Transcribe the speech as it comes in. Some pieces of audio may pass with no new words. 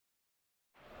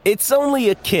It's only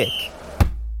a kick,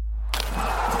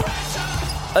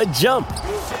 a jump,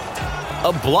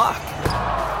 a block.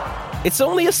 It's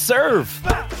only a serve.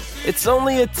 It's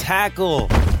only a tackle,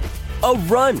 a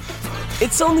run.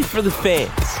 It's only for the fans.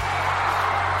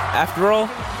 After all,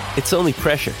 it's only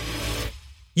pressure.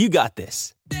 You got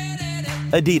this.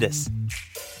 Adidas.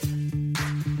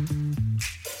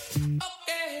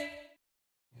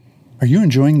 Are you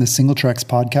enjoying the Single Tracks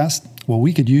podcast? Well,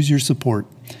 we could use your support.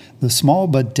 The small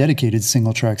but dedicated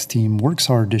Single Tracks team works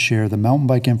hard to share the mountain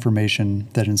bike information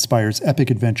that inspires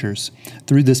epic adventures.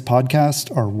 Through this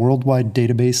podcast, our worldwide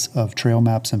database of trail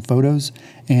maps and photos,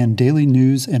 and daily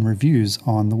news and reviews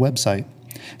on the website.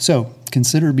 So,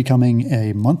 consider becoming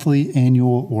a monthly,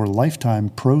 annual, or lifetime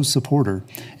Pro supporter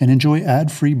and enjoy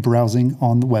ad-free browsing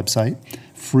on the website,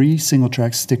 free Single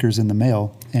Tracks stickers in the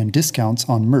mail, and discounts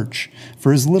on merch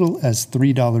for as little as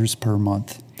 $3 per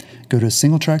month. Go to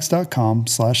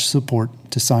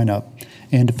singletracks.com/support to sign up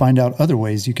and to find out other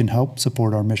ways you can help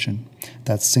support our mission.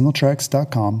 That's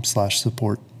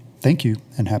singletracks.com/support. Thank you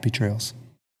and happy trails.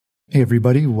 Hey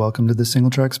everybody, welcome to the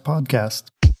Single Tracks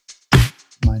podcast.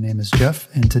 My name is Jeff,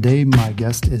 and today my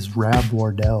guest is Rab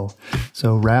Wardell.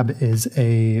 So Rab is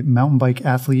a mountain bike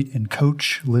athlete and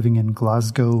coach living in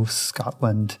Glasgow,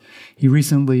 Scotland. He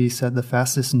recently set the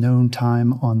fastest known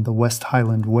time on the West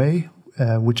Highland Way,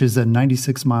 which is a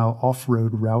 96-mile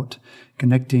off-road route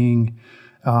connecting,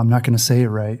 I'm not going to say it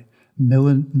right,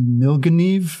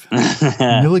 Milgeneeve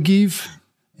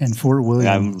and Fort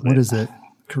William. What is it?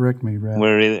 Correct me, Rab.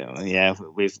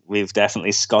 We've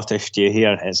definitely Scottished you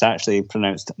here. It's actually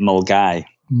pronounced Mulgai.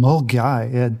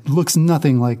 Mulgai. It looks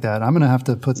nothing like that. I'm going to have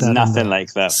to put that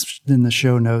in the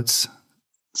show notes.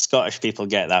 Scottish people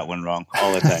get that one wrong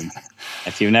all the time.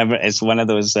 If you've never, it's one of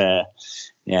those.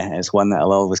 It's one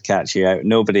that'll always catch you out.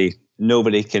 Nobody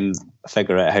can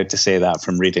figure out how to say that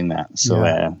from reading that. So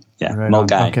right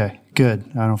Mulgai. Okay, good.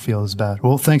 I don't feel as bad.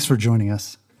 Well, thanks for joining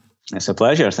us. It's a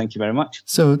pleasure. Thank you very much.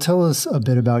 So tell us a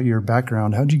bit about your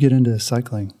background. How'd you get into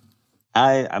cycling?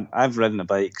 I've ridden a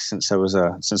bike since I was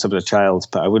a child,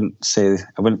 but I wouldn't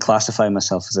classify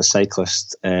myself as a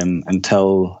cyclist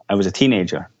until I was a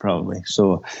teenager, probably.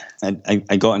 So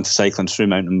I got into cycling through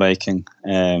mountain biking.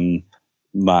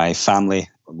 My family,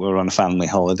 we were on a family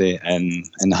holiday in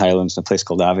the Highlands in a place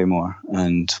called Aviemore,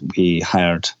 and we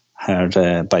hired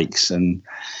bikes and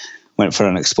went for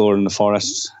an explore in the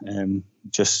forest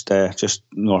just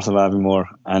north of Aviemore,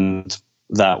 and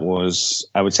I would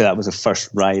say that was the first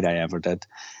ride I ever did.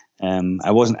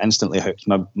 I wasn't instantly hooked.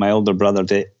 My older brother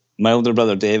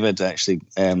David actually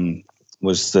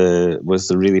was the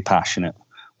really passionate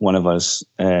one of us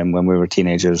when we were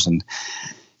teenagers, and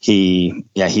he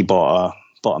bought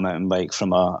a mountain bike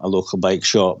from a local bike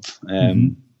shop,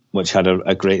 which had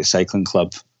a great cycling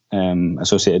club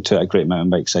associated to it, a great mountain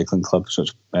bike cycling club. So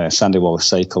it's Sandy Wallace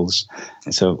Cycles.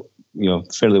 It's a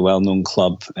fairly well-known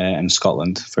club in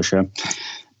Scotland for sure.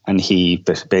 And he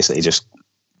basically just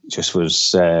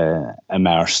was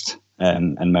immersed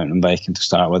in mountain biking to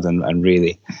start with, and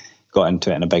really got into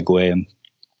it in a big way, and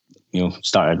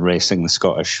started racing the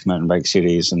Scottish mountain bike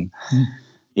series, and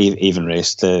even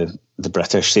raced the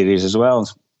British series as well.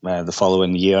 The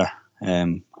following year,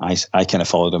 I kind of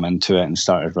followed him into it and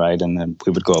started riding, and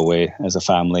we would go away as a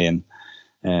family, and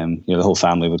the whole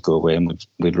family would go away, and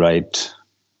we'd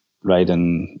ride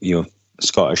in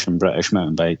Scottish and British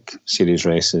mountain bike series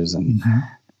races, and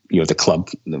the club,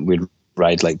 we'd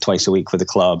ride like twice a week with the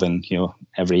club, and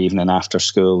every evening after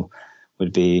school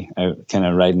would be out kind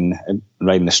of riding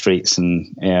the streets.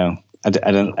 And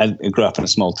I grew up in a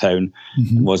small town.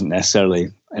 It wasn't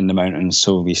necessarily in the mountains,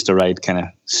 so we used to ride kind of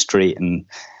straight and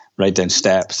ride down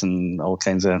steps and all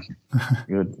kinds of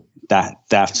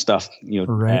daft stuff.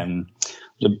 The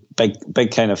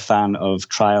big kind of fan of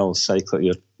trials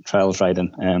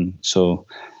riding. So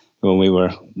when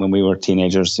we were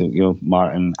teenagers,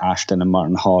 Martin Ashton and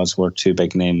Martin Hawes were two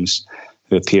big names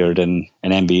who appeared in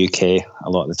MBUK a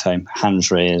lot of the time.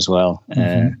 Hans Ray as well.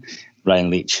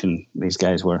 Ryan Leach and these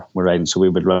guys were riding. So we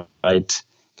would ride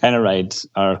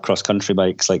our cross-country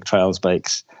bikes, like trials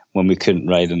bikes, when we couldn't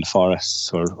ride in the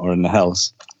forests or in the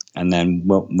hills. And then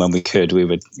when we could, we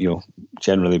would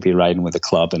generally be riding with a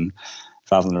club and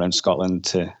traveling around Scotland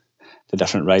to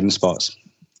different riding spots.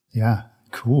 Yeah,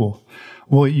 cool.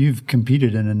 Well, you've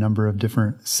competed in a number of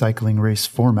different cycling race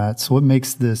formats. What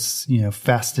makes this,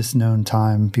 fastest known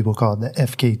time, people call it the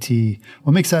FKT,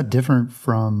 what makes that different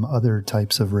from other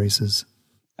types of races?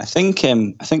 I think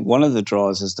one of the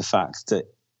draws is the fact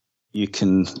that you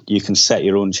can set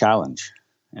your own challenge.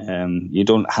 You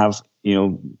don't have,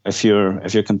 if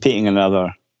you're competing in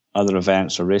other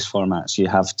events or race formats, you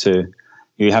have to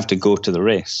you have to go to the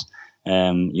race.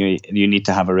 You need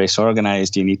to have a race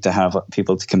organised. You need to have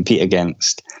people to compete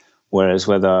against. Whereas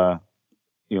with an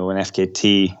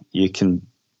FKT, you can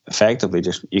effectively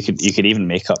you could even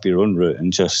make up your own route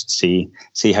and just see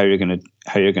how you're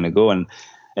gonna go. And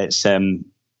it's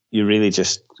you're really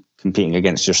just competing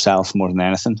against yourself more than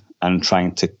anything and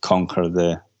trying to conquer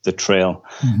the trail.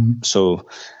 Mm-hmm. So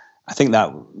I think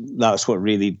that's what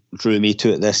really drew me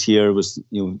to it this year. Was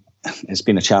it's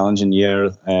been a challenging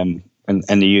year.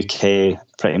 In the UK,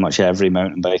 pretty much every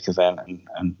mountain bike event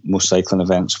and most cycling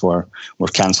events were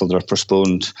cancelled or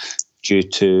postponed due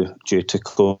to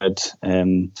COVID.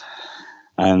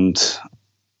 And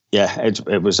yeah,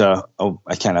 it was I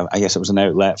guess it was an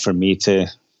outlet for me to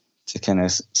kind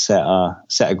of set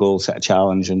a goal, set a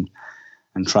challenge, and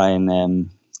try and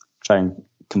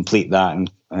complete that,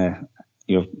 and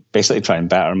basically try and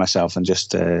better myself and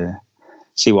just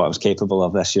see what I was capable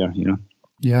of this year.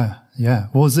 Yeah.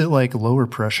 Well, is it like lower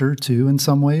pressure too in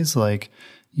some ways? Like,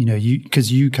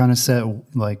 because you kind of set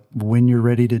like when you're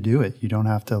ready to do it. You don't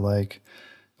have to like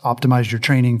optimize your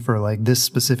training for like this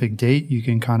specific date. You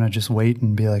can kind of just wait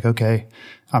and be like, okay,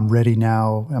 I'm ready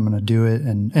now. I'm going to do it.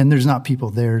 And there's not people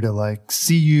there to like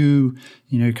see you,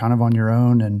 kind of on your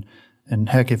own. And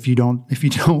heck, if you don't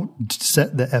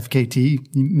set the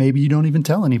FKT, maybe you don't even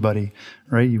tell anybody,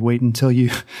 right? You wait until you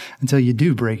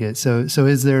do break it. So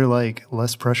is there like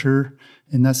less pressure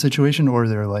in that situation, or are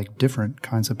there like different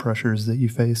kinds of pressures that you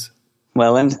face?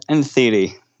 Well, in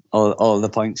theory, all of the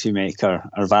points you make are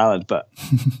valid, but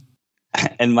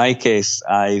in my case,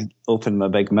 I opened my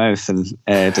big mouth and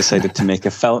decided to make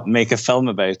a film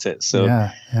about it. So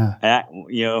yeah.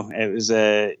 It was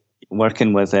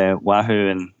working with Wahoo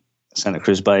and Santa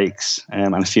Cruz Bikes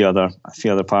and a few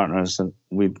other partners, and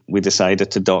we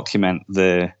decided to document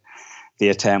the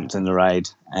attempt and the ride,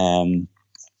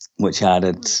 which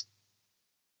added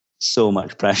so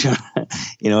much pressure,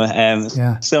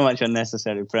 so much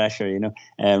unnecessary pressure,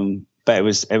 but it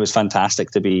was fantastic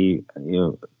to be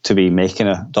making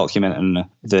a document on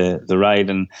the ride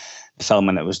and the film,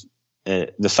 and it was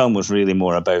the film was really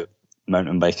more about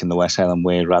mountain biking the West Highland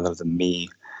Way rather than me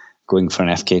going for an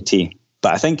FKT.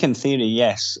 But I think in theory,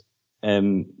 yes,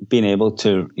 being able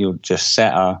to just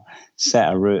set a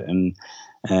route and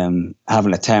have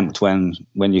an attempt when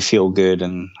you feel good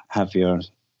and have your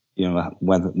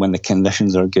when the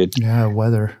conditions are good. Yeah,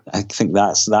 weather. I think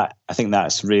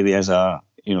that's really as a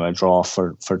draw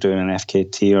for doing an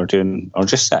FKT or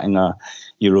just setting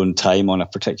your own time on a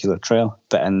particular trail.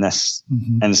 But in this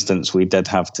instance, we did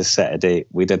have to set a date.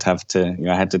 We did have to,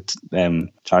 I had to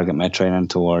target my training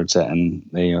towards it, and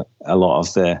a lot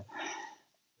of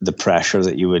the pressure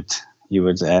that you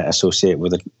would associate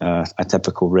with a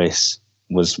typical race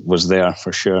was there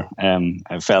for sure.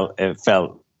 It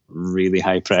felt really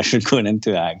high pressure going into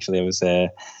it. Actually, I was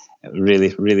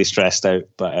really, really stressed out,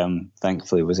 but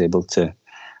thankfully was able to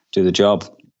do the job.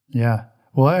 Yeah.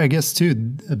 Well, I guess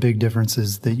too, a big difference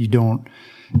is that you don't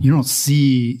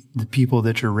see the people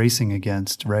that you're racing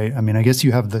against, right? I mean, I guess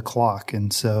you have the clock.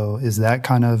 And so is that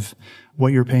kind of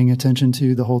what you're paying attention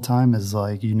to the whole time, is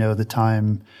like, the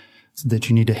time that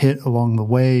you need to hit along the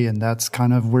way. And that's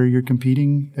kind of where you're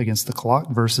competing against the clock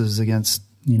versus against,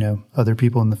 other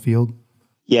people in the field.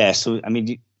 Yeah. So, I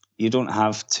mean, you don't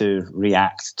have to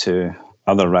react to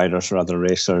other riders or other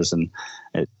racers. And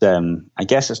I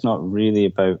guess it's not really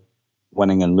about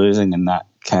winning and losing in that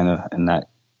kind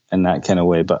of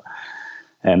way. But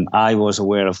I was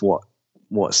aware of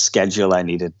what schedule I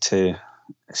needed to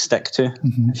stick to,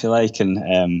 if you like,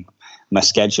 and my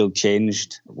schedule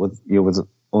changed with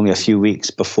only a few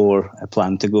weeks before I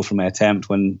planned to go for my attempt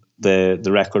when the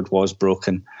record was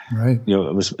broken. Right.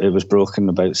 It was broken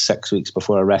about 6 weeks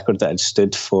before a record that had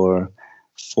stood for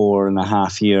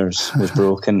 4.5 years was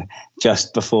broken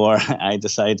just before I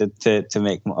decided to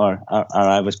make, or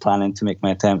I was planning to make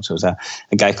my attempt. So it was a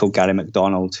guy called Gary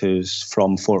McDonald, who's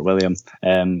from Fort William.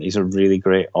 He's a really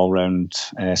great all-round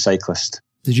cyclist.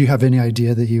 Did you have any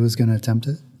idea that he was going to attempt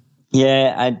it?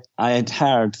 Yeah, I had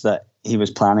heard that he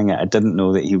was planning it. I didn't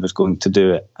know that he was going to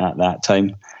do it at that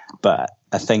time. But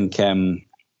I think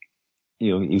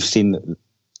you've seen that,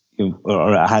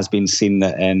 or it has been seen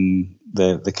that in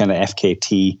the kind of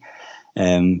FKT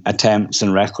attempts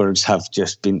and records have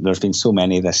just been, there's been so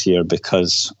many this year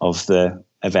because of the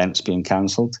events being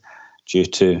cancelled due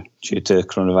to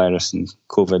coronavirus and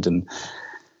COVID, and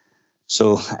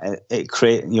so it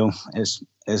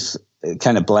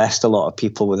kind of blessed a lot of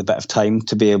people with a bit of time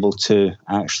to be able to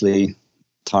actually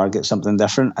target something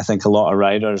different. I think a lot of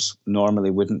riders normally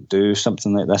wouldn't do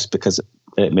something like this because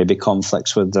it maybe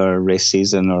conflicts with their race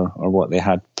season or what they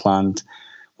had planned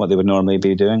what they would normally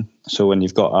be doing. So when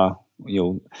you've got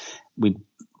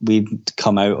we'd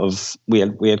come out of, we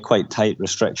had quite tight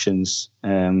restrictions,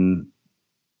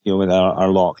 with our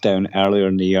lockdown earlier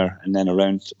in the year, and then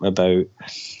around about,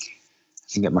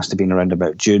 I think it must have been around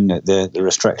about June that the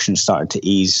restrictions started to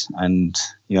ease, and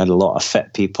you had a lot of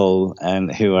fit people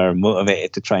and who are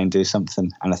motivated to try and do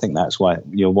something. And I think that's why,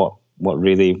 what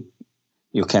really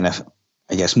kind of,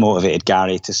 I guess, motivated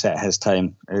Gary to set his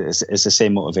time is the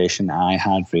same motivation that I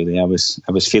had. Really, I was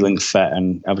feeling fit,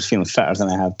 and I was feeling fitter than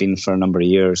I had been for a number of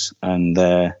years, and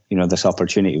this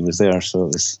opportunity was there. So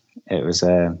it was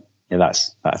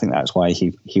I think that's why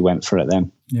he went for it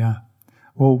then. Yeah.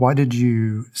 Well, why did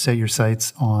you set your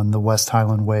sights on the West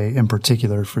Highland Way in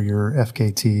particular for your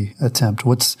FKT attempt?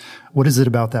 What is it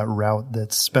about that route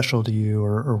that's special to you,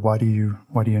 or why do you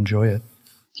enjoy it?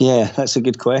 Yeah, that's a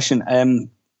good question.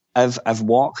 I've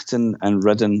walked and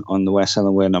ridden on the West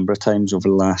Highland Way a number of times over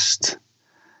the last,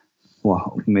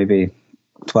 maybe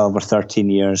 12 or 13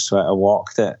 years. So I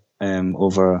walked it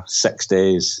over 6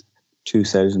 days,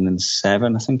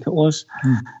 2007, I think it was.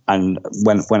 And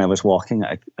when I was walking,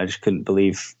 I just couldn't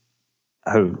believe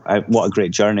what a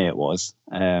great journey it was.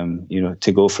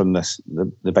 To go from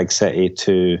the big city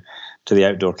to the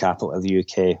outdoor capital of the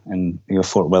UK, and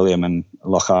Fort William and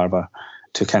Loch Arbour,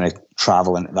 to kind of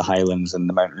travel into the Highlands, and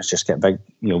the mountains just get big.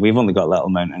 We've only got little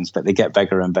mountains, but they get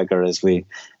bigger and bigger as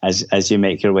you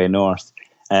make your way north.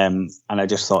 And I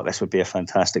just thought this would be a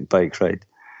fantastic bike ride.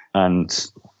 And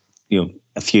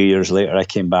a few years later, I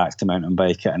came back to mountain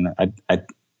bike it, and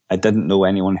I didn't know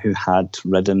anyone who had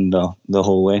ridden the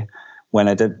whole way when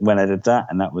I did that,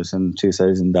 and that was in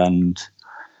 2000 and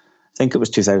I think it was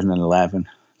 2011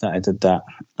 that I did that.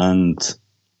 And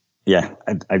yeah,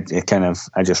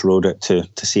 I just rode it to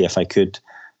see if I could,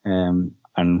 and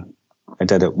I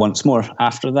did it once more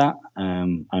after that,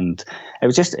 and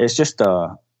it's just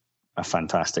a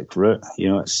fantastic route.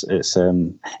 It's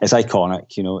iconic.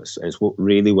 It's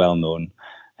really well known,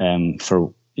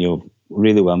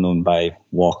 really well known by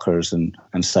walkers and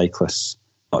cyclists,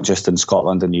 not just in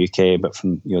Scotland and the UK, but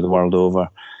from the world over.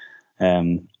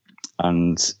 And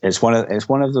it's one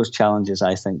of those challenges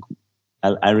I think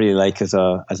I really like as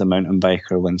a mountain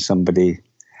biker, when somebody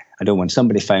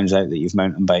finds out that you've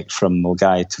mountain biked from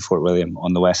Mulgai to Fort William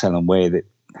on the West Highland Way, that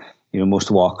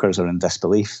most walkers are in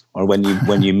disbelief. Or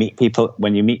when you meet people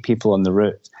on the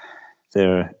route,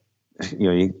 they're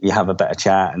you have a bit of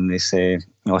chat and they say,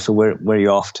 so where are you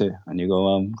off to? And you go,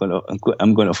 I'm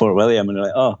going to Fort William. And they're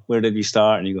like, oh, where did you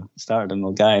start? And you go, started in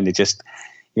Mulgai. And they just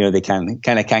they can't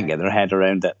get their head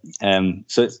around it.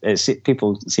 So it's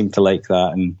people seem to like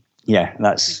that. And yeah,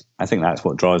 I think that's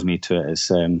what draws me to it.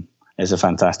 Is a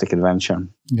fantastic adventure.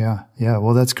 Yeah.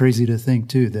 Well, that's crazy to think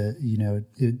too, that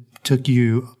it took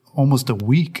you almost a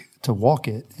week to walk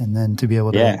it, and then to be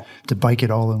able to bike it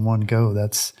all in one go.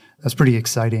 That's pretty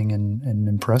exciting and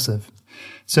impressive.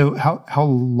 So how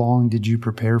long did you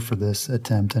prepare for this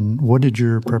attempt, and what did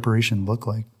your preparation look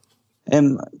like?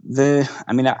 I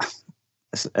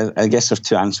guess there's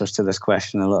two answers to this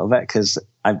question a little bit, because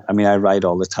I ride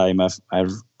all the time.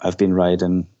 I've been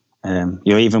riding,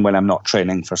 even when I'm not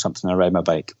training for something, I ride my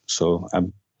bike. So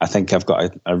I think I've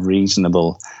got a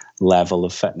reasonable level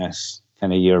of fitness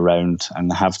kind of year round,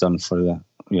 and I have done for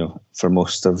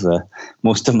most of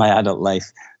my adult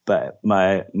life. But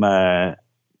my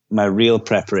real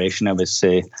preparation, I would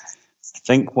say, I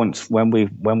think when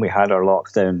we had our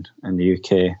lockdown in the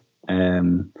UK,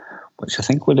 which I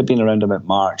think would have been around about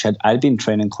March, I'd been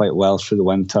training quite well through the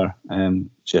winter. I'd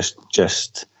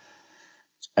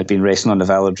been racing on the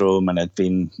velodrome, and I'd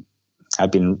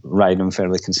been riding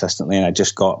fairly consistently, and I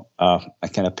just got a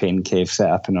kind of pain cave set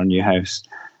up in our new house.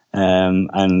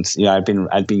 I'd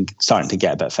been starting to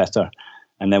get a bit fitter,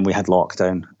 and then we had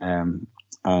lockdown.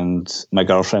 And my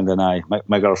girlfriend and I,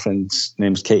 my girlfriend's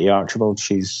name's Katie Archibald.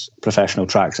 She's a professional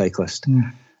track cyclist.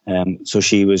 So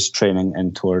she was training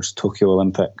in towards Tokyo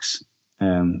Olympics,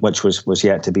 which was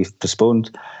yet to be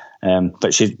postponed.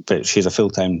 But she's a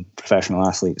full-time professional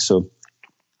athlete. So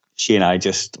she and I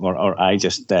I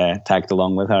just tagged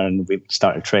along with her, and we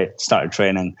started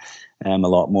training a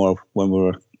lot more when we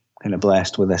were kind of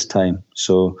blessed with this time.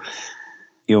 So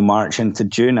March into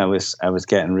June, I was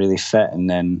getting really fit, and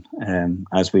then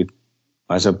as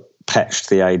I pitched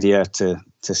the idea to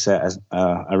set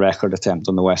a record attempt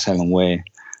on the West Highland Way,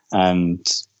 and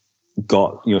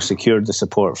got secured the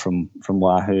support from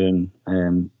Wahoo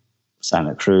and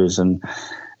Santa Cruz, and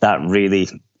that really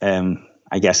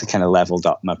I guess it kind of leveled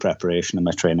up my preparation and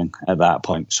my training at that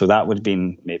point. So that would have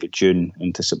been maybe June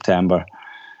into September.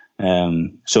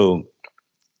 So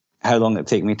how long it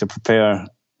take me to prepare?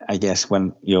 I guess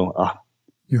when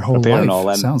Your whole preparing life, all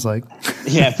in. Sounds like.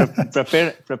 Yeah,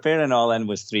 preparing all in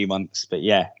was 3 months. But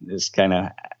yeah, it's kind of,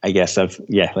 I guess like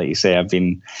you say, I've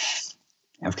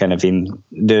kind of been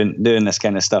doing this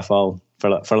kind of stuff all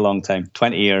for a long time,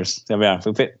 20 years. There we are.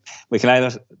 We can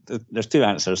either, there's two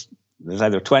answers. There's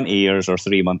either 20 years or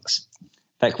 3 months.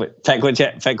 Pick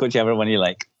whichever one you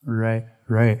like. Right.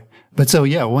 But so,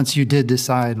 yeah, once you did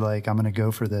decide, like, I'm going to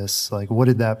go for this, like, what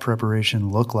did that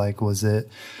preparation look like? Was it,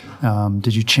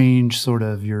 did you change sort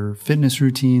of your fitness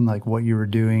routine, like what you were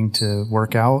doing to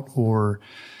work out? Or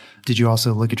did you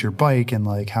also look at your bike and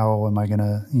like, how am I going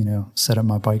to, set up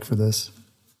my bike for this?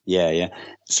 Yeah.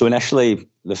 So initially,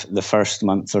 the first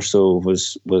month or so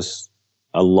was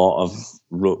a lot of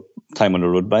time on a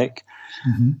road bike.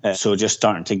 Mm-hmm. So just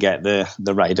starting to get the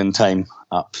riding time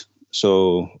up.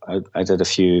 So I did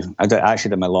actually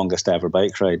did my longest ever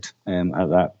bike ride. At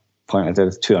that point, I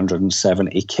did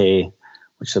 270k,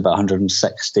 which is about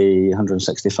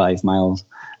 165 miles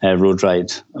road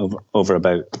ride over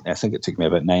about, I think it took me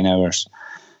about 9 hours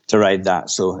to ride that.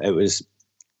 So it was,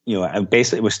 I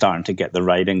basically was starting to get the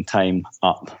riding time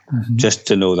up, mm-hmm. just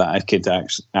to know that I could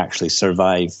actually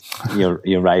survive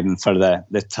your riding for the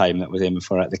time that was aiming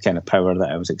for, at the kind of power that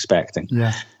I was expecting.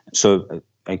 Yeah. So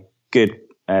a good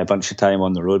bunch of time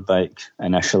on the road bike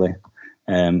initially,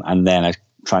 and then I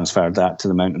transferred that to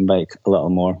the mountain bike a little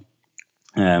more,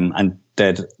 and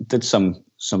did some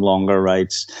longer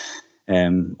rides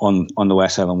on the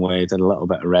West Highland Way. Did a little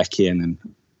bit of recceing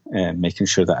and making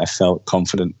sure that I felt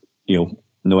confident,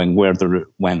 knowing where the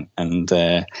route went and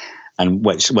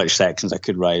which sections I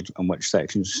could ride and which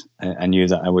sections I knew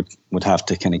that I would have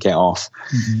to kind of get off.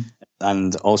 Mm-hmm.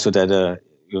 And also did I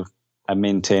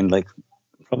maintained like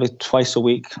probably twice a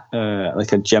week,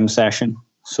 like a gym session.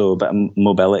 So a bit of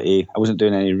mobility. I wasn't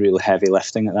doing any real heavy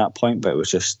lifting at that point, but it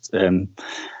was just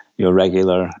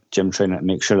regular gym training to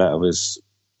make sure that I was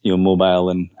mobile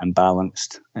and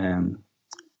balanced and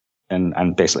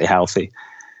basically healthy.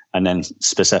 And then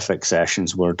specific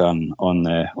sessions were done on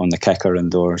the kicker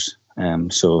indoors.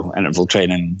 So interval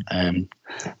training, kind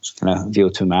of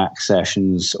VO2 max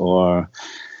sessions, or I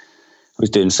was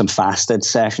doing some fasted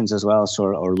sessions as well,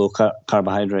 or low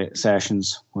carbohydrate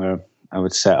sessions, where I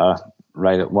would set a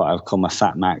ride at what I would call my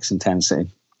fat max intensity,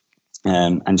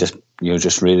 and just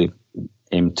really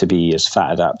aim to be as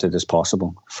fat adapted as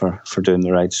possible for doing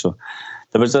the ride. So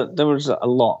there was a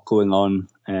lot going on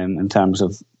in terms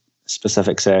of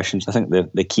specific sessions. I think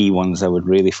the key ones I would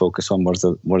really focus on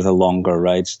were the longer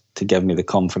rides, to give me the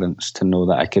confidence to know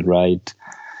that I could ride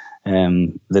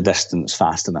the distance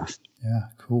fast enough. Yeah,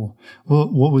 cool. Well,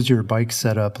 what was your bike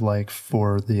setup like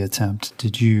for the attempt?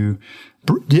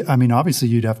 Obviously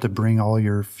you'd have to bring all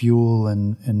your fuel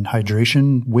and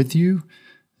hydration with you.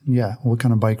 Yeah. What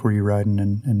kind of bike were you riding,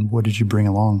 and what did you bring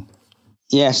along?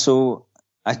 Yeah, so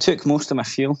I took most of my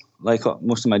fuel, like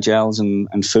most of my gels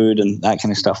and food and that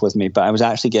kind of stuff with me, but I was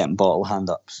actually getting bottle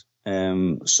hand-ups.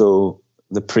 So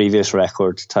the previous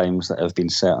record times that have been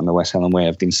set on the West Highland Way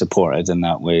have been supported in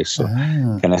that way. So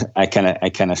I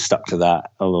kind of stuck to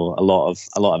that. Although a lot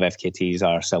of FKTs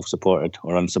are self-supported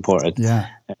or unsupported,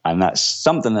 and that's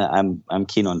something that I'm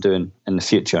keen on doing in the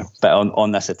future. But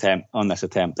on this attempt, I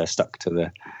stuck to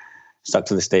the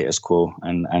status quo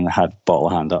and had bottle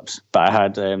hand-ups. But I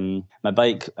had my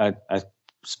bike. I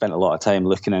spent a lot of time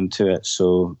looking into it.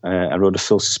 So I rode a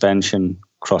full suspension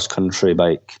cross-country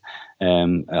bike.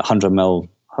 100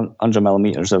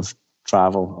 millimeters of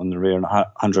travel on the rear and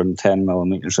 110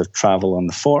 millimeters of travel on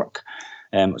the fork.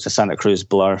 It's a Santa Cruz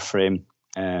Blur frame,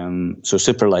 so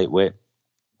super lightweight.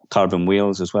 Carbon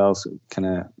wheels as well, so kind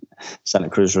of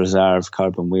Santa Cruz Reserve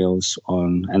carbon wheels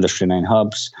on Industry 9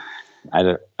 hubs.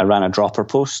 I ran a dropper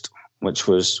post, which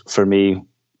was for me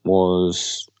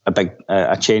was a big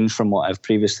a change from what I've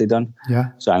previously done.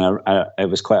 Yeah. So it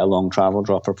was quite a long travel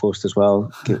dropper post as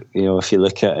well. If you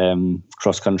look at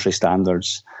cross country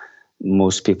standards,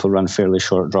 most people run fairly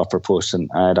short dropper posts, and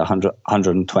I had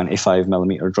 125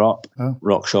 millimeter drop. Oh.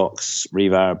 RockShox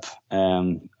reverb.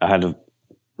 I had a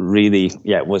really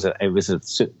it was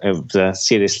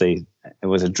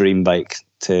a dream bike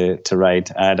to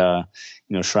ride. I had a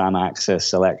SRAM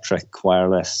Axis electric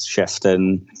wireless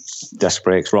shifting, disc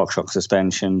brakes, RockShox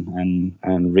suspension,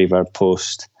 and reverb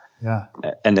post. Yeah.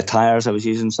 And the tires, I was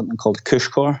using something called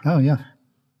Cushcore. Oh yeah,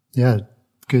 yeah.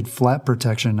 Good flat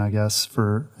protection, I guess,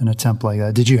 for an attempt like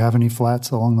that. Did you have any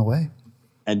flats along the way?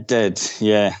 I did.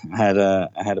 Yeah, I had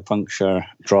a puncture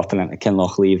dropping into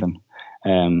Kinlochleven,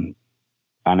 and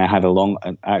I had a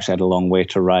long way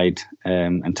to ride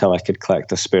until I could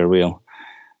collect a spare wheel.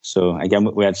 So again,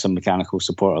 we had some mechanical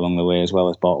support along the way as well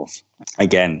as bottles.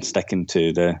 Again, sticking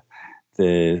to the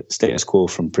the status quo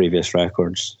from previous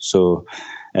records. So,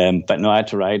 but no, I had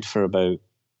to ride for about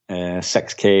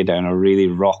 6k down a really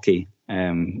rocky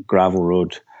gravel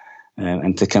road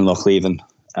into Kinlochleven,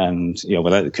 and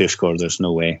without the Cushcore, there's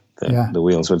no way the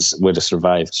wheels would have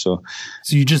survived. So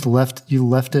you just left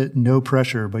it no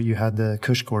pressure, but you had the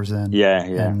Cushcores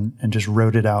in, and just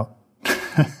rode it out.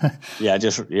 I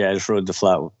just rode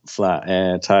the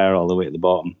flat tire all the way at the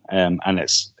bottom, and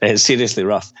it's seriously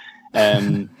rough.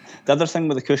 The other thing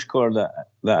with the Cushcore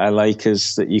that I like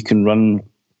is that you can run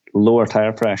lower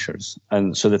tire pressures,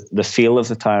 and so the feel of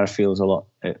the tire feels a lot.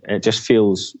 It just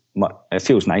feels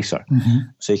nicer. Mm-hmm.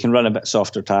 So you can run a bit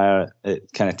softer tire. It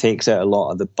kind of takes out a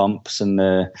lot of the bumps and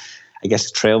the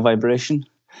trail vibration,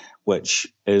 which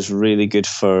is really good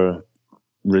for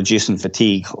reducing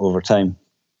fatigue over time.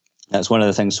 That's one of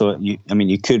the things. So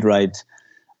you could ride.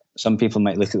 Some people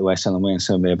might look at the West Highland Way and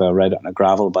say maybe I'll ride it on a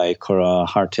gravel bike or a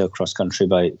hardtail cross country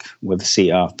bike with the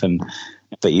seat up,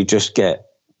 but you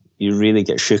really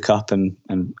get shook up and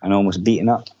almost beaten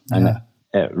up, and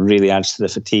it really adds to the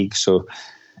fatigue. So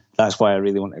that's why I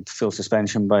really wanted a full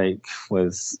suspension bike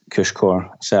with Cushcore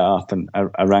set up, and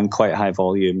I ran quite high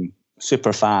volume,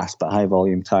 super fast but high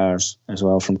volume tires as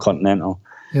well from Continental.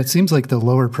 Yeah, it seems like the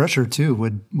lower pressure too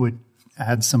would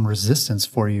add some resistance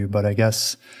for you, but I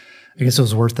guess it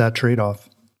was worth that trade-off.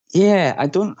 Yeah, I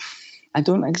don't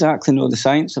exactly know the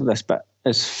science of this, but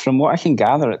from what I can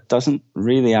gather, it doesn't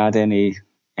really add any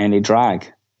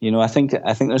drag. I think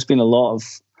there's been a lot of,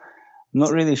 I'm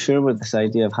not really sure with this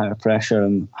idea of higher pressure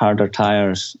and harder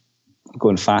tires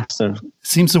going faster.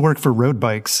 Seems to work for road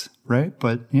bikes, right?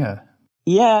 But yeah,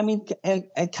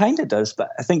 it kind of does,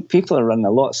 but I think people are running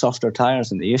a lot softer tires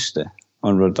than they used to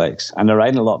on road bikes, and they're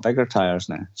riding a lot bigger tires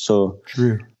now. So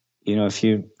true. If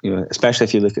you especially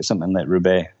if you look at something like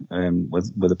Roubaix,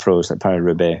 with the pros like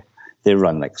Paris-Roubaix, they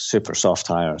run like super soft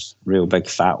tires, real big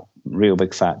fat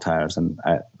tires, and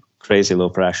at crazy low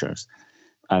pressures,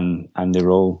 and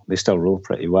they still roll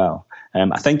pretty well.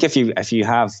 I think if you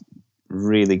have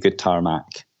really good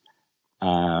tarmac,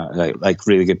 like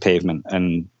really good pavement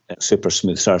and super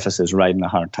smooth surfaces, riding a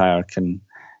hard tire can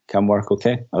work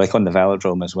okay. Like on the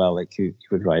velodrome as well, like you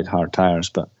would ride hard tires,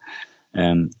 but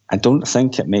I don't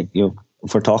think it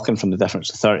if we're talking from the difference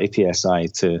of 30 psi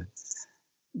to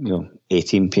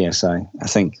 18 psi, I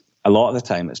think a lot of the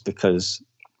time it's because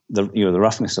the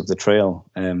roughness of the trail.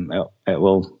 I think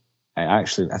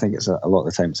it's a lot of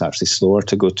the time it's actually slower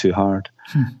to go too hard,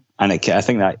 and I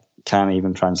think that can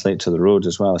even translate to the road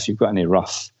as well. If you've got any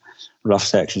rough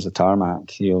sections of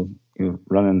tarmac, you're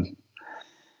running.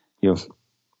 If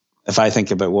I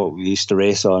think about what we used to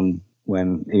race on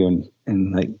when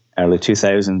in like early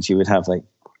 2000s, you would have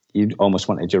you'd almost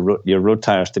wanted your road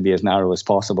tires to be as narrow as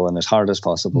possible and as hard as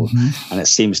possible. Mm-hmm. And it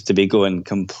seems to be going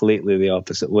completely the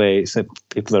opposite way. So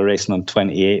people are racing on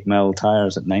 28 mil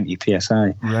tires at 90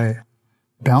 psi. Right.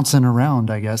 Bouncing around,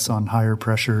 I guess, on higher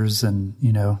pressures, and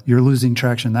you're losing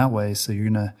traction that way. So you're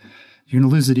gonna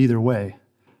lose it either way,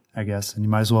 I guess, and you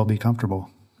might as well be comfortable.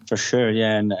 For sure,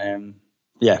 yeah. And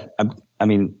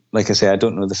like I say, I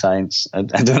don't know the science. I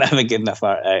don't have a good enough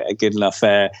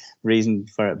reason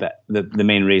for it. But the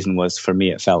main reason was, for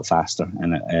me, it felt faster,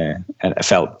 and it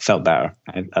felt better.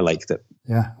 I liked it.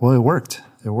 Yeah, well, it worked.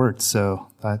 So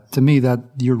to me, that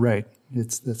you're right.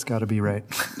 That's got to be right.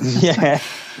 Yeah,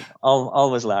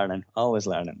 always learning.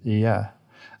 Yeah.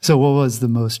 So, what was the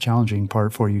most challenging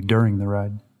part for you during the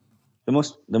ride? The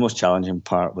most challenging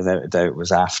part, without a doubt,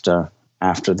 was after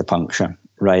the puncture,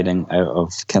 riding out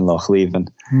of Kinlochleven.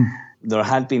 There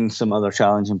had been some other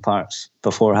challenging parts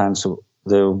beforehand, so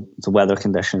the weather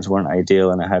conditions weren't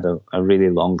ideal, and I had a really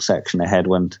long section of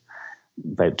headwind,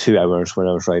 about 2 hours, where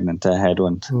I was riding into a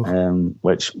headwind,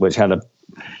 which had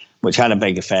a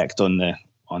big effect on the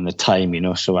time,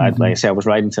 So like I say, I was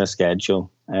riding to a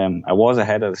schedule. I was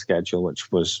ahead of the schedule,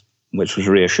 which was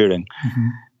reassuring,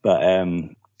 but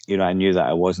I knew that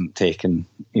I wasn't taking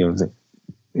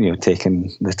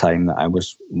taking the time that I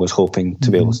was hoping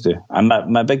to be able to do. And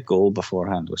my big goal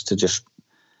beforehand was to just,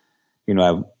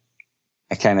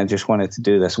 I kind of just wanted to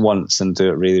do this once and do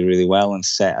it really, really well, and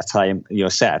set a time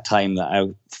that I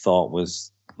thought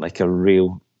was like a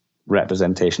real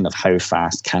representation of how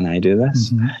fast can I do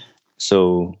this.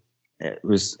 So it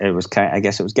was kind of, I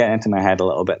guess it was getting into my head a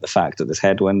little bit, the fact that this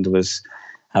headwind was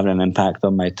having an impact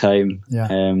on my time.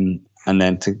 And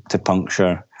then to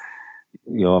puncture,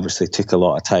 obviously took a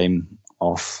lot of time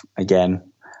off again.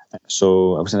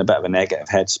 So I was in a bit of a negative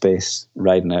headspace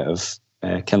riding out of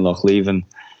Kinlochleven.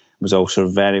 Was also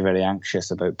very, very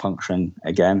anxious about puncturing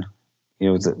again.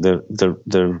 It's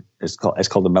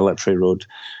called the Military Road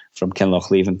from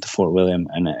Kinlochleven to Fort William,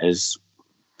 and it is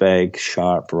big,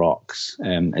 sharp rocks.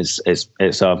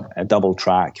 It's a double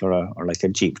track or like a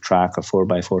Jeep track, a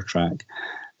 4x4 track,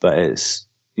 but it's,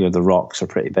 you know, the rocks are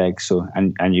pretty big. So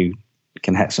and you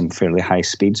can hit some fairly high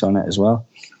speeds on it as well.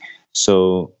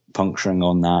 So puncturing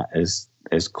on that is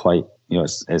quite, you know,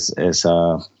 it's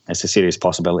a serious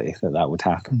possibility that would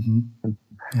happen. Mm-hmm.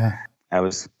 Yeah. I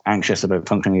was anxious about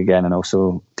puncturing again, and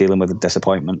also dealing with the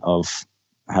disappointment of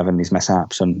having these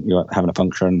mishaps and, you know, having a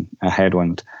puncture and a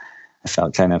headwind. I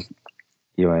felt kind of,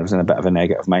 you know, I was in a bit of a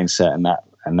negative mindset, and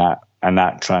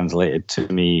that translated to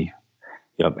me,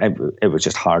 you know, it was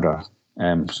just harder.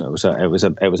 So it was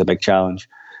a big challenge.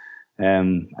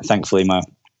 Thankfully,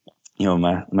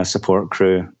 my support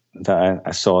crew, that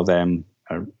I saw them,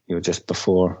 you know, just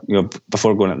before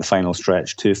going at the final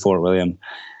stretch to Fort William,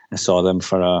 I saw them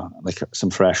for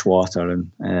some fresh water,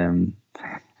 and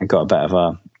I got a bit of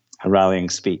a rallying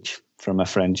speech from my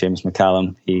friend James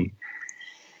McCallum. He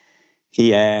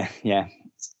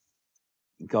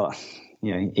got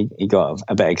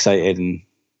a bit excited and,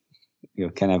 you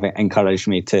know, kind of encouraged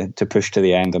me to push to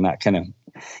the end, and that kind of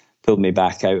pulled me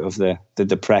back out of the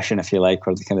depression, if you like,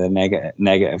 or the kind of the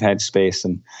negative headspace,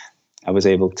 and I was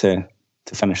able to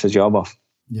finish the job off.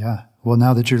 Yeah. Well,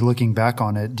 now that you're looking back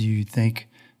on it, do you think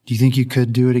you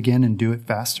could do it again and do it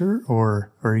faster,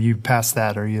 or are you past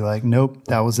that? Are you like, nope,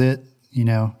 that was it? You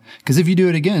know, because if you do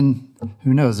it again,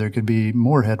 who knows? There could be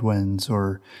more headwinds,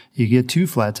 or you get 2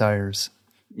 flat tires.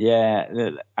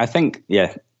 Yeah, I think,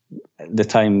 yeah, the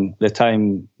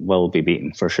time will be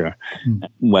beaten for sure.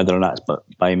 Whether that's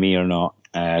by me or not,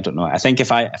 I don't know. I think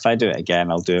if I do it again,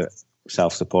 I'll do it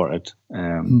self-supported.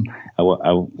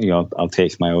 I'll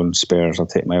take my own spares. I'll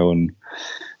take my own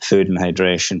food and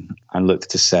hydration, and look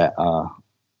to set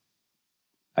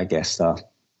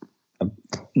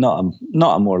not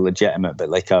a more legitimate, but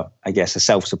like a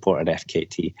self-supported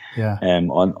FKT. Yeah.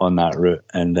 On that route.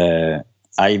 And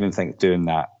I even think doing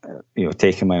that, you know,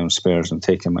 taking my own spares and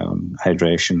taking my own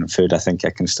hydration and food, I think I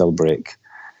can still break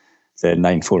the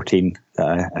 9:14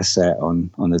 that I set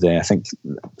on the day. I think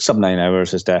sub 9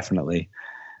 hours is definitely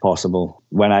possible.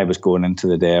 When I was going into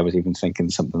the day, I was even thinking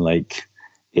something like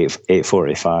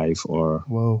 8:45, or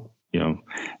whoa.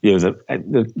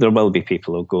 There will be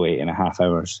people who'll go 8.5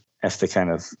 hours if we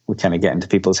kind of get into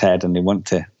people's head and they want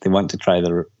to try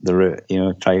the route, you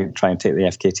know, try and take the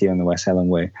FKT on the West Highland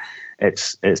Way.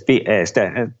 It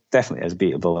definitely is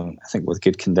beatable, and I think with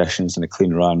good conditions and a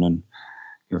clean run, and,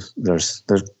 you know,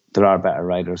 there are better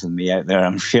riders than me out there,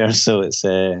 I'm sure. So it's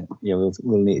we'll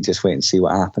need to just wait and see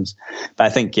what happens. But I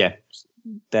think, yeah,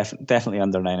 definitely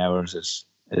under 9 hours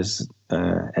is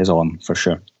on for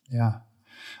sure. Yeah.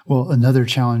 Well, another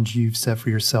challenge you've set for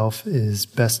yourself is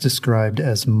best described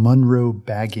as Munro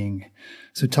bagging.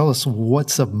 So tell us,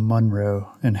 what's a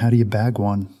Munro and how do you bag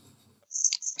one?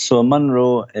 So a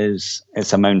Munro it's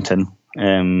a mountain,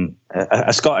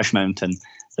 a Scottish mountain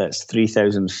that's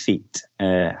 3,000 feet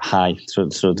high. So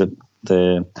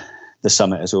the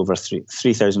summit is over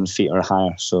 3,000 feet or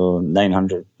higher. So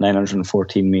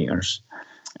 914 meters.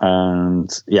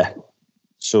 And yeah,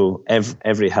 so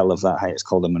every hill of that height is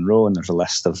called a Munro, and there's a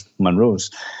list of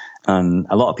Munros. And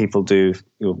a lot of people do,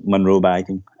 you know, Munro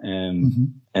bagging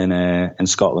in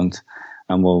Scotland,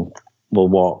 and we'll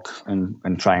walk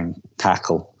and try and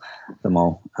tackle them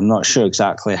all. I'm not sure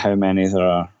exactly how many there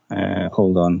are.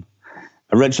 Hold on.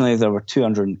 Originally, there were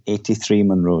 283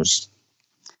 Munros,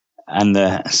 and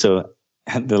so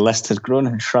the list has grown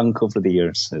and shrunk over the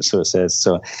years. So it says.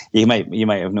 So you might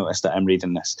have noticed that I'm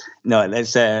reading this. No,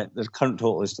 it's the current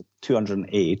total is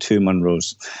 282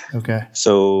 Munros. Okay.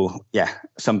 So yeah,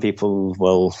 some people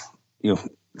will, you know,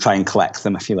 try and collect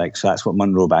them if you like. So that's what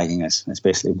Munro bagging is. It's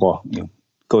basically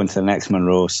going to the next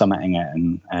Munro, summiting it,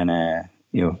 and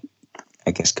you know,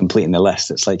 I guess completing the list.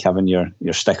 It's like having your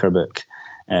sticker book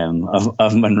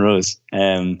of Munros.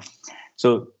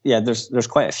 So yeah, there's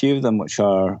quite a few of them which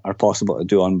are possible to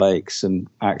do on bikes, and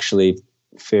actually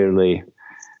fairly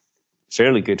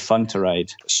good fun to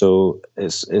ride. So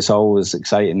it's always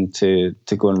exciting to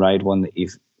go and ride one that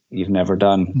you've never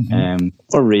done,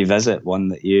 or revisit one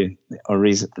that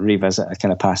revisit a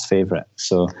kind of past favourite.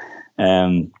 So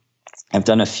I've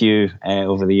done a few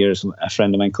over the years. A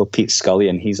friend of mine called Pete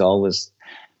Scullion, he's always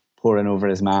poring over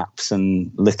his maps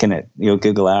and looking at, you know,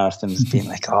 Google Earth and being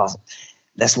like, oh,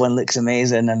 this one looks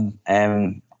amazing,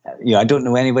 and you know, I don't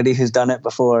know anybody who's done it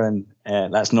before, and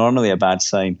that's normally a bad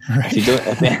sign. Right.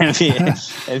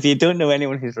 If you don't know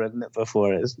anyone who's ridden it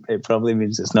before, it probably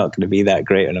means it's not going to be that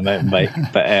great on a mountain bike.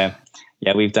 But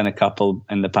yeah, we've done a couple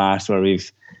in the past where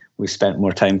we've spent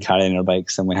more time carrying our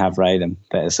bikes than we have riding.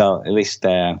 But it's all, at least you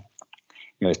know,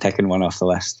 it's taken one off the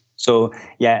list. So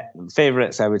yeah,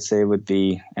 favourites I would say would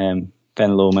be Ben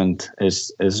Lomond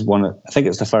is one. I think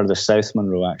it's the furthest south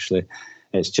Munro actually.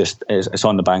 It's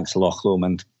on the banks of Loch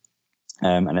Lomond,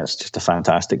 and it's just a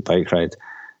fantastic bike ride.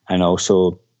 And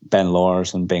also Ben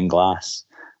Lawers and Ben Glass.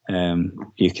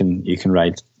 You can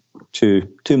ride two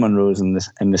Munros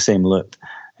in the same loop,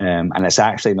 and it's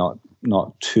actually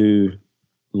not too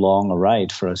long a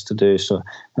ride for us to do. So,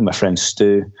 and my friend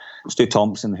Stu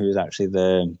Thompson, who is actually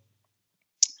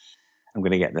I'm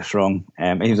going to get this wrong.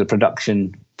 He was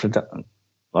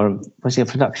or was he a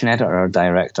production editor or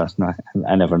director? No,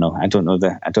 I never know. I don't know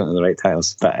the right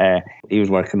titles. But he was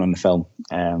working on the film.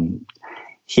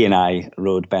 He and I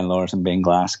rode Ben Lawers and Ben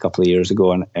Glass a couple of years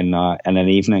ago in an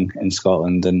evening in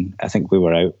Scotland, and I think we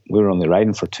were only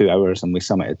riding for 2 hours, and we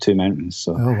summited 2 mountains.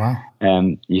 So, oh wow!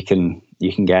 You can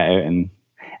get out, and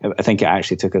I think it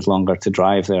actually took us longer to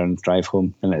drive there and drive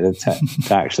home than it did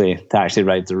to actually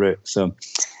ride the route. So,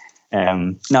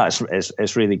 no,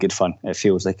 it's really good fun. It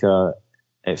feels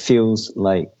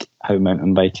like how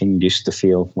mountain biking used to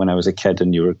feel when I was a kid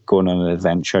and you were going on an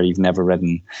adventure. You've never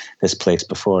ridden this place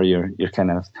before. You're kind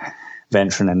of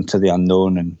venturing into the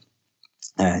unknown, and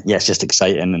it's just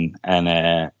exciting.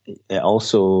 And it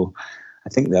also, I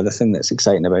think the other thing that's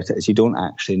exciting about it is you don't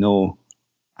actually know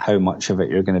how much of it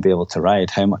you're going to be able to ride.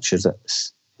 How much is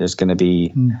going to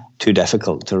be too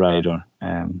difficult to ride, or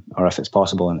if it's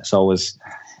possible. And it's always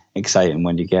exciting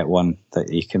when you get one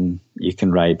that you can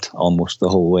ride almost the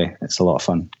whole way. It's a lot of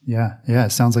fun. Yeah.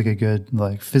 It sounds like a good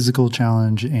like physical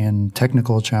challenge and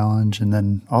technical challenge, and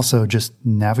then also just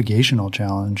navigational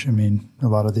challenge. I mean, a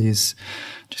lot of these,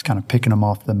 just kind of picking them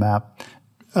off the map.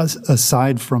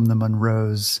 Aside from the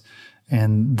Munros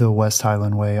and the West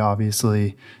Highland Way,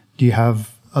 obviously, do you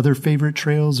have other favorite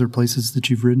trails or places that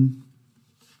you've ridden?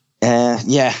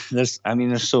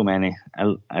 There's so many.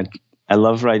 I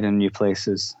love riding new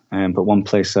places, but one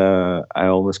place I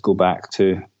always go back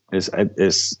to is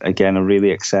again a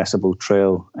really accessible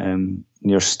trail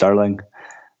near Stirling,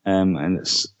 and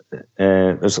it's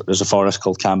there's a forest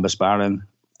called Cambus Barron,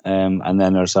 and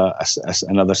then there's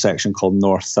another section called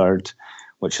North Third,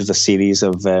 which is a series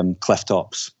of cliff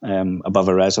tops above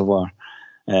a reservoir,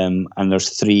 and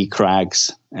there's 3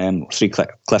 crags, 3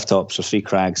 cliff tops or 3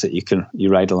 crags that you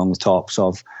ride along the tops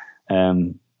of.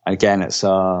 Again, it's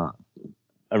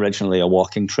originally a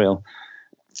walking trail.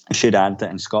 I should add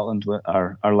that in Scotland, with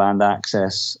our land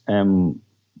access,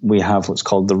 we have what's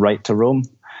called the right to roam,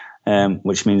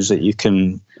 which means that you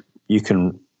can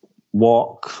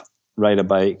walk, ride a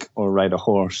bike, or ride a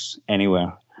horse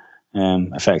anywhere,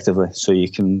 effectively. So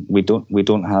we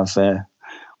don't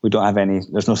have any.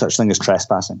 There's no such thing as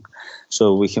trespassing.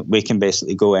 So we can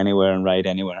basically go anywhere and ride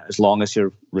anywhere as long as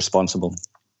you're responsible.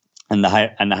 And the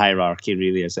hierarchy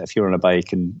really is that if you're on a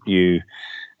bike and you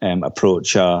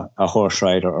approach a horse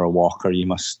rider or a walker, you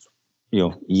must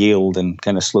yield and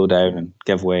kind of slow down and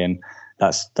give way, and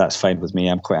that's fine with me.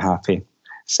 I'm quite happy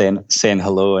saying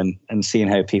hello and seeing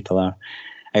how people are.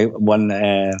 I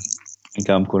think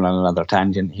I'm going on another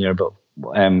tangent here, but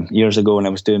years ago when I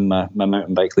was doing my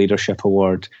mountain bike leadership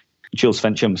award, Jules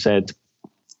Fincham said,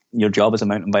 your job as a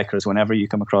mountain biker is whenever you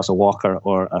come across a walker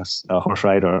or a horse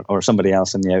rider or somebody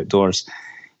else in the outdoors,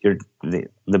 the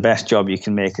best job you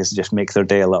can make is just make their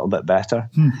day a little bit better.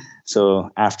 So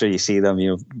after you see them,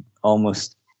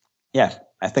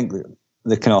 I think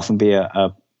there can often be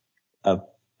a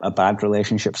bad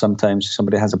relationship sometimes.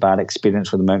 Somebody has a bad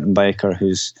experience with a mountain biker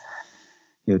who's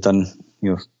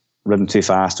ridden too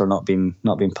fast or not been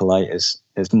polite.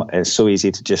 It's so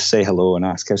easy to just say hello and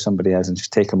ask how somebody is and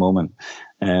just take a moment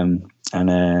and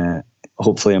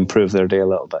hopefully improve their day a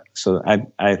little bit. So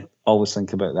I always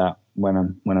think about that when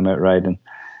I'm out riding,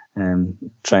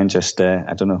 try and just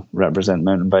represent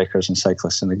mountain bikers and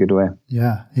cyclists in a good way.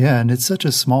 Yeah, and it's such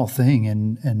a small thing,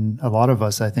 and a lot of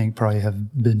us, I think, probably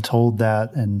have been told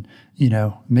that, and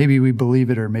maybe we believe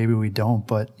it or maybe we don't,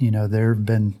 but there have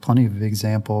been plenty of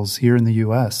examples here in the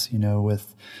U.S.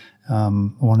 With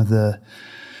one of the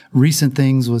recent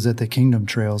things was at the Kingdom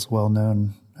Trails,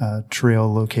 well-known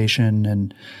trail location,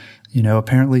 and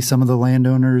apparently some of the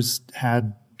landowners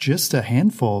had just a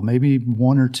handful, maybe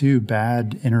 1 or 2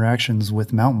 bad interactions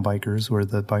with mountain bikers where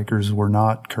the bikers were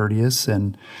not courteous.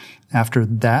 And after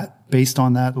that, based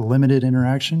on that limited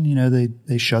interaction,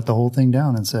 they shut the whole thing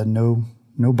down and said, no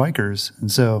bikers.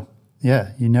 And so,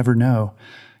 you never know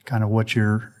kind of what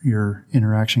your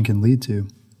interaction can lead to.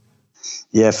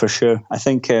 Yeah, for sure. I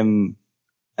think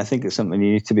it's something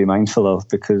you need to be mindful of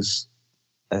because,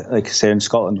 like I say, in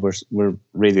Scotland, we're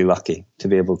really lucky to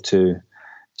be able to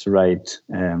ride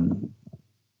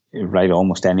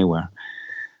almost anywhere,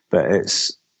 but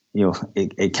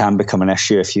it can become an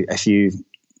issue if you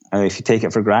take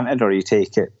it for granted, or you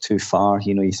take it too far.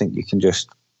 You think you can just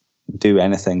do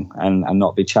anything and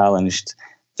not be challenged.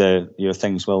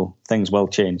 Things will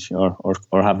change, or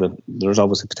there's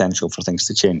always the potential for things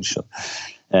to change. So,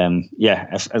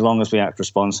 as long as we act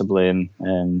responsibly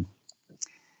and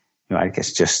I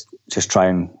guess just try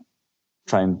and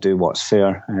do what's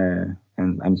fair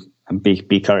and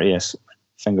be courteous.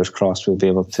 Fingers crossed, we'll be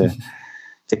able to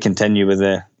continue with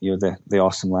the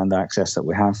awesome land access that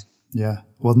we have. Yeah.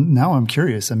 Well, now I'm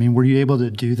curious. I mean, were you able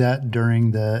to do that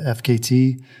during the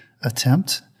FKT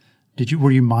attempt?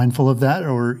 Were you mindful of that,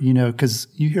 or because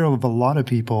you hear of a lot of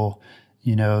people,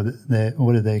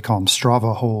 what do they call them?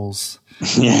 Strava holes.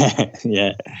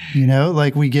 Yeah.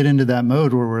 Like we get into that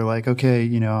mode where we're like, okay,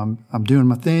 I'm doing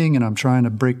my thing and I'm trying to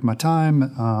break my time.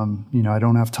 I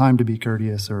don't have time to be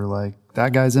courteous, or like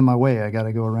that guy's in my way, I got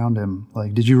to go around him.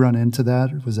 Like, did you run into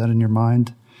that? Was that in your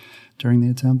mind during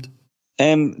the attempt?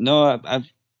 No,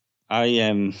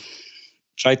 I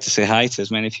tried to say hi to as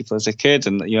many people as I could,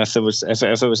 and if it was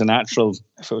a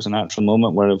natural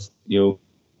moment where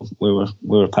we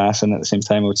were passing at the same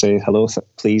time, I would say hello,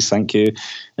 please, thank you.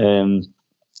 There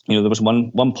was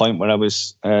one point where I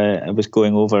was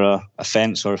going over a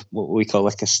fence, or what we call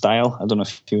like a stile. I don't know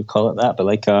if you would call it that, but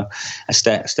like a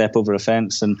step over a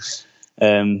fence, and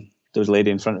there was a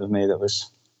lady in front of me that was,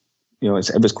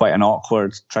 it was quite an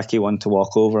awkward, tricky one to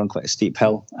walk over on quite a steep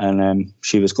hill, and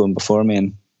she was going before me,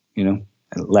 and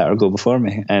let her go before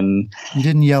me. And you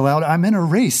didn't yell out, "I'm in a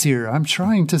race here, I'm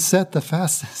trying to set the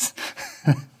fastest."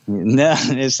 No,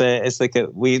 it's like I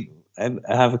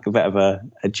have a bit of a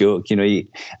joke,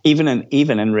 even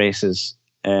in races,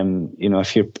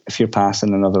 if you're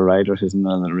passing another rider who's in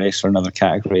another race or another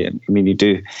category, I mean, you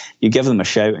give them a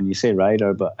shout and you say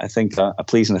rider, but I think a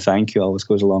please and a thank you always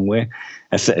goes a long way,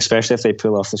 especially if they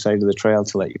pull off the side of the trail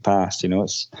to let you pass.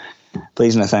 It's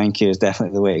please and a thank you is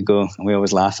definitely the way to go. And we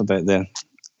always laugh about the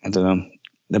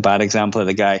bad example of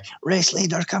the guy, race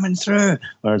leader coming through,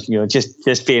 or just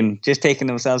taking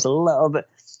themselves a little bit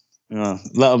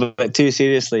too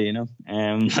seriously.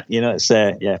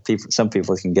 It's some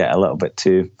people can get a little bit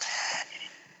too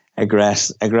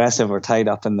aggressive or tied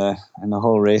up in the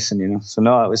whole racing. So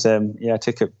no, it was I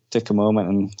took a moment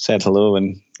and said hello,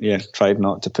 and tried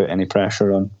not to put any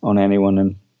pressure on anyone,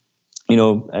 and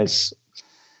it's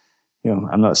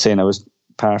I'm not saying I was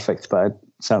perfect, but I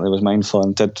certainly was mindful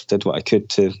and did what I could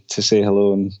to say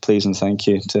hello and please and thank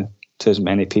you to as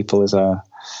many people as I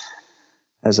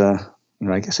guess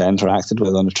I interacted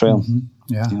with on the trail. Mm-hmm.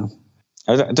 Yeah.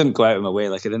 I didn't go out of my way.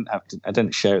 Like I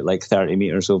didn't shout like 30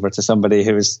 meters over to somebody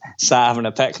who was sat having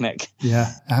a picnic.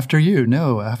 Yeah. After you.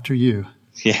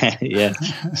 Yeah.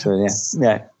 So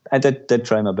yeah. I did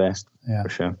try my best. Yeah. For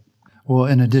sure. Well,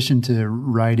 in addition to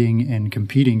riding and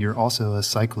competing, you're also a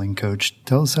cycling coach.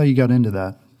 Tell us how you got into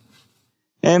that.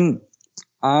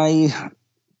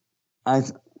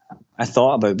 I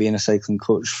thought about being a cycling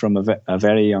coach from a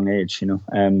very young age.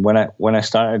 When I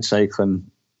started cycling,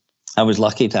 I was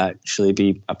lucky to actually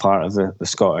be a part of the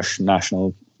Scottish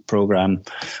national programme,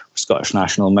 Scottish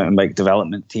National Mountain Bike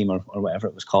Development Team, or whatever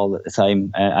it was called at the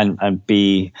time, and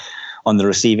be on the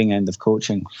receiving end of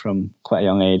coaching from quite a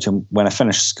young age. And when I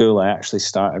finished school, I actually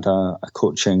started a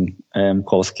coaching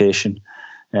qualification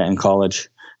in college,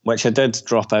 which I did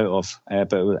drop out of,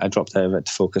 but I dropped out of it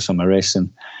to focus on my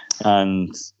racing.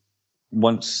 And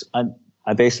once I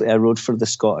rode for the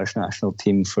Scottish national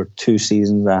team for 2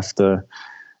 seasons after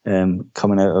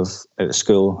coming out of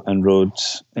school, and rode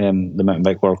the Mountain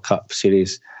Bike World Cup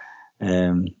series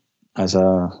as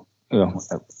an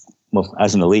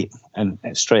elite, and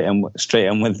straight in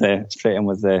with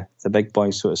the big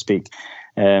boys, so to speak,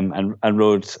 and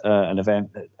rode an event,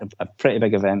 a pretty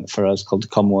big event for us called the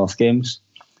Commonwealth Games.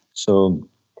 So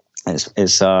it's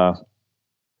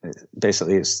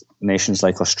basically it's nations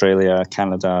like Australia,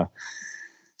 Canada,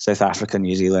 South Africa,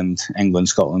 New Zealand, England,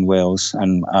 Scotland, Wales,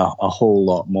 and a whole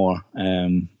lot more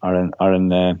are in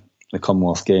the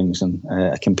Commonwealth Games. And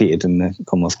I competed in the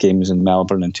Commonwealth Games in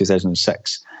Melbourne in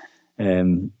 2006.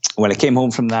 When I came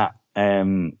home from that,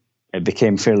 it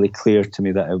became fairly clear to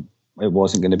me that it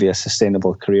wasn't going to be a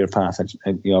sustainable career path.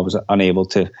 I was unable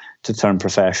to turn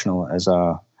professional as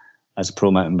a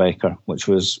pro mountain biker, which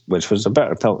was a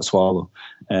bitter pill to swallow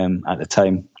at the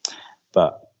time.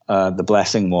 But the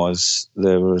blessing was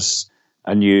there was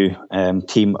a new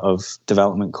team of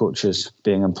development coaches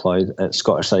being employed at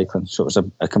Scottish Cycling. So it was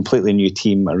a completely new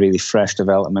team, a really fresh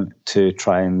development to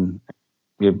try and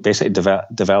basically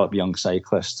develop young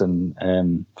cyclists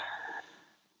and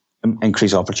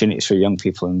increase opportunities for young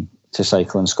people to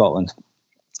cycle in Scotland.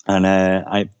 And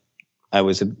I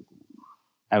was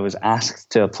I was asked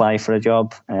to apply for a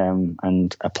job,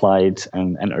 and applied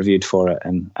and interviewed for it,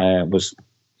 and I was,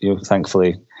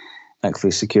 thankfully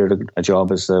secured a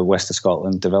job as the West of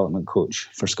Scotland development coach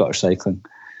for Scottish cycling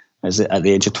at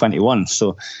the age of 21.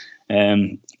 So,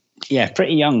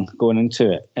 pretty young going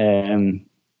into it.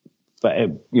 But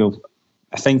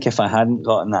I think if I hadn't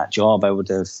gotten that job, I would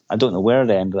have. I don't know where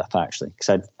I ended up actually,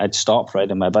 because I'd stopped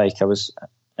riding my bike. I was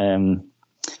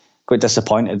quite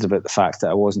disappointed about the fact that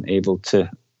I wasn't able to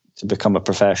become a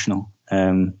professional,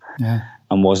 and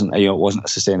wasn't it wasn't a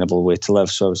sustainable way to live.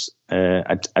 So I was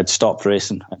I'd stopped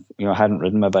racing. I hadn't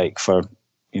ridden my bike for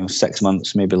 6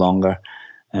 months, maybe longer,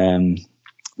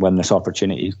 when this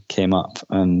opportunity came up,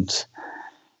 and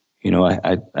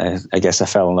I guess I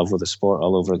fell in love with the sport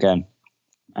all over again,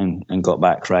 and got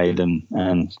back riding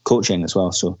and coaching as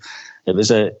well. So it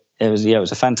was a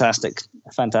fantastic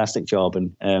job,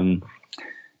 and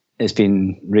it's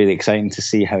been really exciting to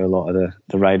see how a lot of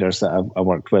the riders that I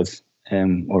worked with,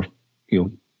 or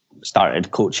started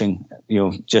coaching,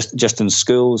 just in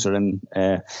schools or in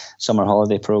summer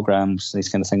holiday programs, these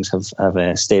kind of things have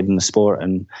stayed in the sport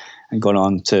and gone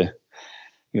on to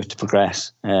to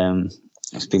progress.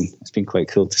 It's been quite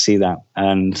cool to see that.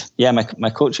 And my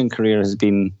coaching career has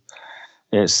been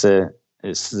it's the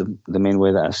main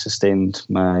way that I've sustained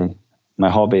my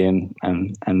hobby and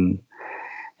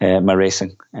my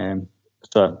racing.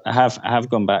 So I have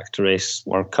gone back to race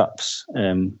World Cups.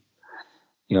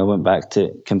 I went back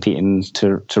to competing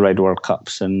to ride World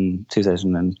Cups in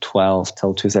 2012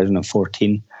 till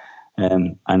 2014.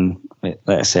 And like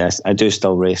I say, I do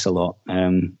still race a lot.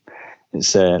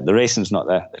 It's the racing's not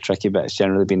the tricky bit. It's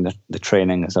generally been the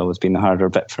training has always been the harder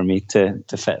bit for me to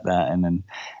fit that in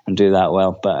and do that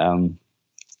well. But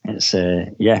it's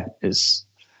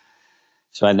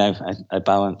so I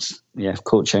balance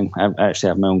coaching. I actually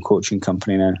have my own coaching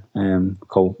company now,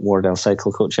 called Wardell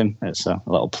Cycle Coaching. It's a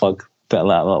little plug. Put a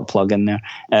little plug in there,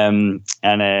 and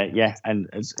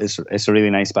it's a really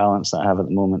nice balance that I have at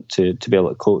the moment to be able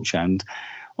to coach and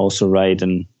also ride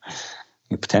and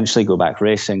potentially go back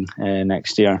racing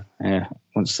next year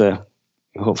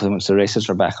hopefully once the races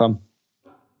are back on.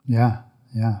 Yeah.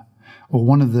 Well,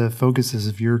 one of the focuses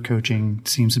of your coaching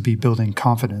seems to be building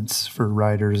confidence for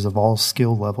riders of all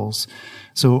skill levels.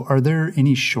 So are there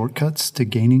any shortcuts to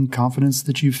gaining confidence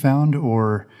that you've found,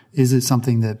 or is it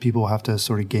something that people have to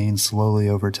sort of gain slowly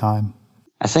over time?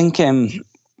 I think I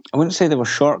wouldn't say there were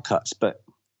shortcuts, but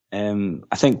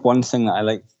I think one thing that I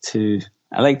like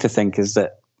to think is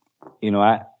that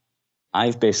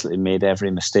I've basically made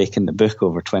every mistake in the book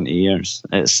over 20 years.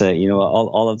 It's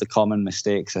all of the common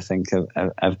mistakes I think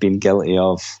I've been guilty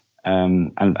of,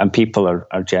 and people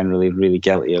are generally really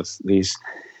guilty of these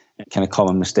kind of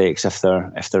common mistakes if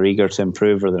they're eager to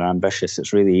improve or they're ambitious.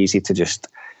 It's really easy to just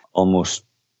almost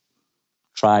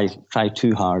try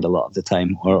too hard a lot of the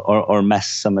time, or miss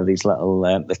some of these little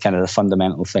the kind of the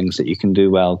fundamental things that you can do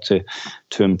well to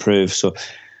improve. So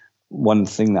one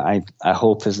thing that I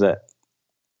hope is that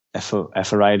if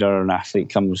a rider or an athlete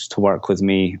comes to work with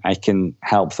me, I can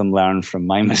help them learn from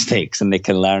my mistakes, and they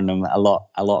can learn them a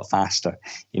lot faster.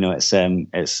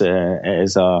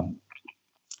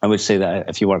 I would say that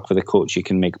if you work with a coach, you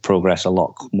can make progress a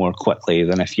lot more quickly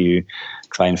than if you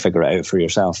try and figure it out for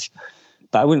yourself.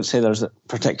 But I wouldn't say there's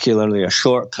particularly a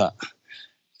shortcut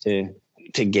to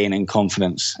gaining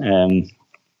confidence.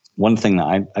 One thing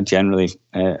that I generally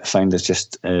find is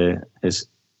just it's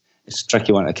a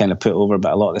tricky one to kind of put over,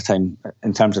 but a lot of the time,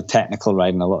 in terms of technical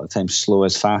riding, a lot of the time slow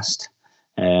is fast.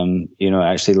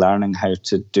 Actually learning how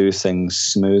to do things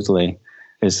smoothly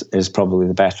is probably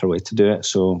the better way to do it.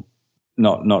 So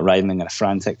not riding in a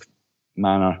frantic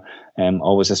manner,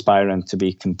 always aspiring to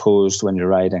be composed when you're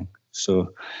riding.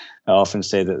 So I often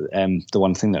say that the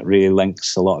one thing that really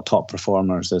links a lot of top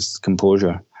performers is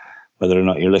composure. Whether or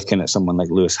not you're looking at someone like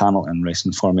Lewis Hamilton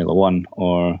racing Formula One,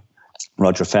 or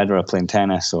Roger Federer playing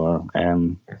tennis, or I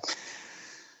don't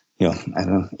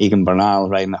know, Egan Bernal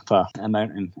riding up a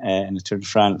mountain in the Tour de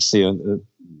France, they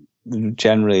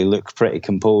generally look pretty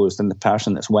composed, and the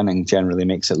person that's winning generally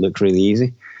makes it look really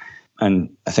easy.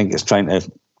 And I think it's trying to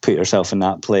put yourself in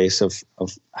that place of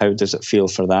how does it feel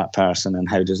for that person, and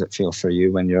how does it feel for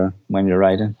you when you're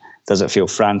riding? Does it feel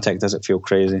frantic? Does it feel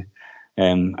crazy?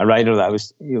 A rider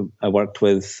that I worked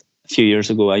with a few years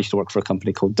ago, I used to work for a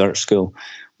company called Dirt School,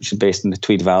 which is based in the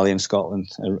Tweed Valley in Scotland,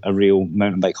 a real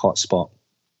mountain bike hotspot.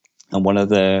 And one of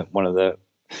the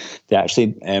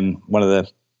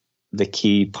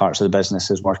key parts of the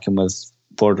business is working with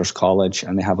Borders College,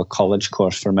 and they have a college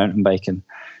course for mountain biking.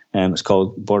 It's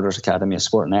called Borders Academy of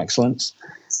Sport and Excellence,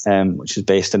 which is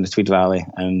based in the Tweed Valley.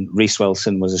 And Reece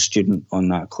Wilson was a student on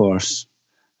that course.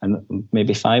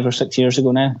 maybe 5 or 6 years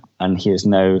ago now, and he is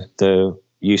now the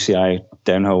UCI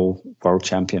downhill world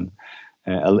champion,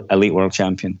 elite world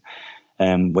champion,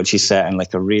 which he set in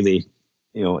like a really,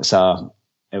 I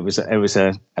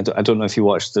don't know if you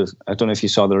I don't know if you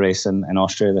saw the race in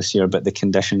Austria this year, but the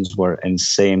conditions were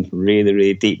insane, really,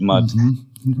 really deep mud.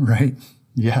 Mm-hmm. Right.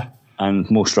 Yeah. And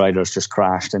most riders just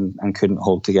crashed and couldn't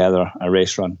hold together a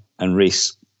race run. And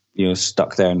Rees,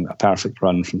 stuck down a perfect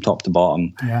run from top to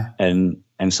bottom. Yeah. And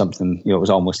something, it was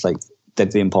almost like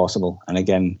did the impossible. And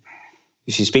again,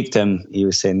 if you speak to him, he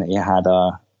was saying that he had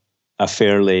a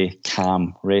fairly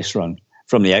calm race run.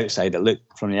 From the outside, it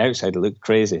looked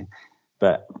crazy,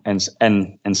 but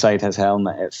inside his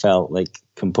helmet, it felt like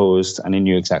composed, and he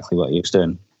knew exactly what he was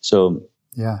doing. So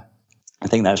yeah, I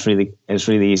think it's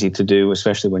really easy to do,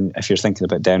 especially if you're thinking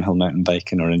about downhill mountain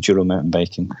biking or enduro mountain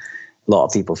biking. A lot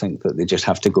of people think that they just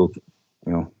have to go,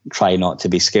 try not to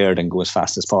be scared and go as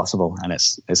fast as possible, and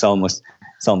it's almost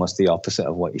the opposite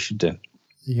of what you should do.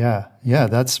 Yeah,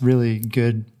 that's really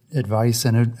good advice,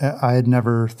 and I had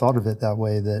never thought of it that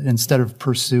way, that instead of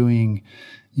pursuing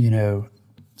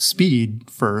speed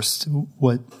first,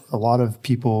 what a lot of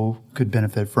people could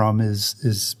benefit from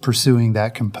is pursuing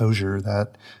that composure,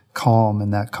 that calm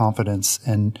and that confidence,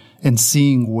 and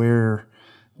seeing where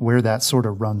that sort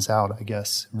of runs out, I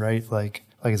guess, right? Like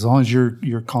as long as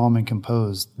you're calm and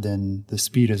composed, then the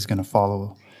speed is going to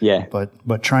follow. Yeah.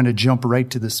 But trying to jump right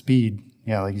to the speed,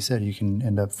 yeah, like you said, you can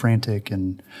end up frantic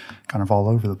and kind of all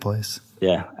over the place.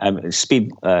 Yeah,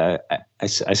 speed. I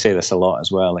say this a lot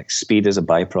as well. Like, speed is a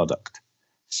byproduct.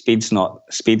 Speed's not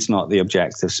the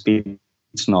objective.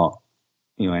 Speed's not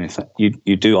anything.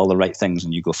 You do all the right things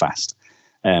and you go fast,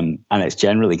 and it's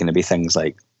generally going to be things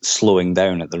like slowing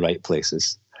down at the right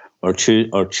places, or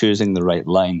choosing the right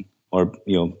line, or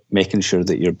making sure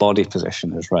that your body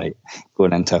position is right,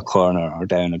 going into a corner or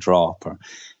down a drop, or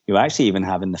actually even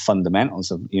having the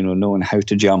fundamentals of knowing how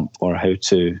to jump, or how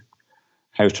to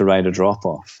ride a drop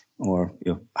off, or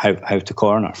how to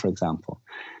corner, for example.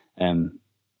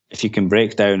 If you can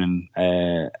break down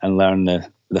and learn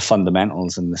the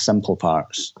fundamentals and the simple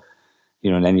parts,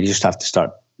 then you just have to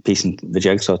start piecing the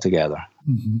jigsaw together.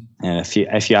 Mm-hmm. And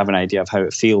if you have an idea of how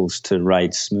it feels to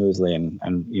ride smoothly,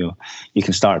 and you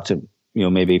can start to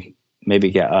maybe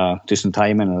do some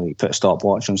timing, or you put a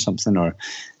stopwatch on something, or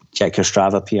check your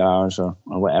Strava PRs, or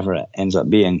whatever it ends up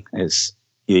being. It's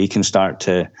you can start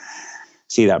to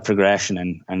see that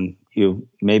progression, and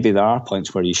maybe there are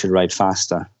points where you should ride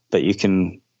faster, but you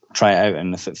can try it out,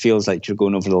 and if it feels like you're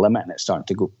going over the limit and it's starting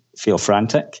to feel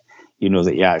frantic,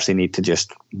 that you actually need to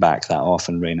just back that off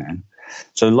and rein it in.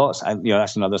 So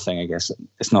that's another thing, I guess.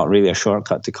 It's not really a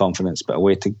shortcut to confidence, but a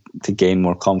way to gain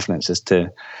more confidence is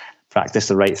to practice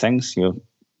the right things,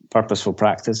 purposeful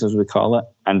practice, as we call it,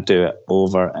 and do it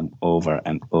over and over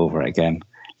and over again.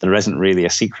 There isn't really a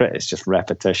secret. It's just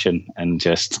repetition and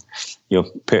just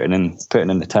putting in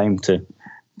the time to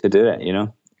do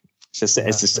it.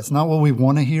 It's not what we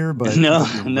want to hear, but no,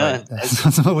 right.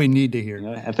 That's what we need to hear.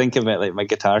 I think about, like, my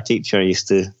guitar teacher used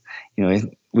to,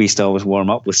 we used to always warm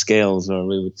up with scales, or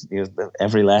we would,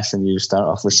 every lesson you start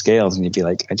off with scales, and you'd be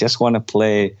like, I just want to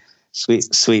play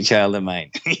Sweet Child of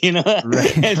Mine, Right,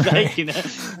 it's right.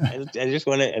 Like, I just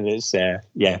want it, and it's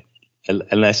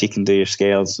unless you can do your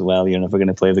scales well, you're never going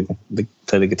to play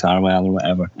the guitar well, or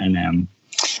whatever. And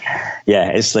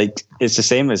it's the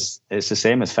same as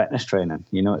fitness training.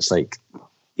 It's like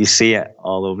you see it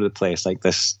all over the place. Like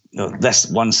this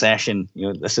one session,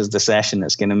 this is the session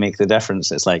that's going to make the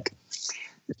difference. It's like,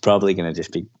 it's probably going to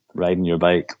just be riding your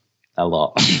bike a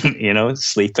lot,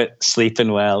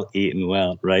 sleeping well, eating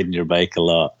well, riding your bike a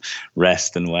lot,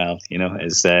 resting well.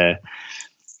 It's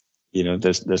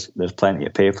there's plenty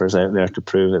of papers out there to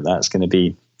prove that that's going to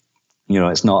be,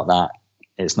 it's not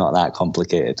that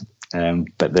complicated.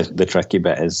 But the tricky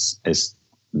bit is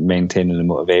maintaining the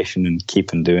motivation and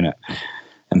keeping doing it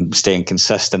and staying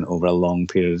consistent over a long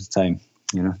period of time.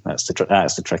 That's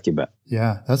the tricky bit.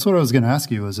 Yeah, that's what I was going to ask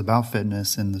you, was about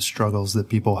fitness and the struggles that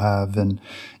people have. And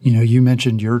you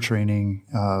mentioned your training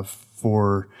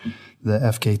for the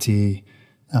FKT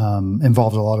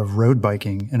involved a lot of road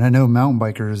biking, and I know mountain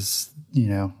bikers,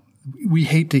 we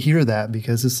hate to hear that,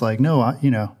 because it's like, no,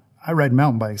 I ride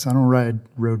mountain bikes. I don't ride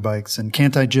road bikes. And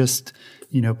can't I just,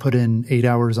 put in 8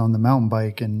 hours on the mountain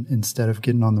bike and instead of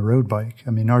getting on the road bike? I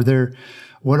mean,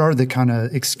 what are the kind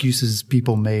of excuses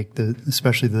people make,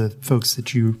 especially the folks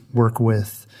that you work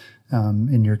with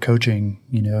in your coaching,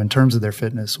 in terms of their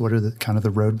fitness? What are the kind of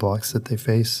the roadblocks that they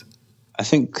face? I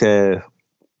think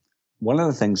one of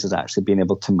the things is actually being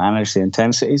able to manage the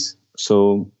intensities.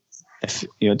 So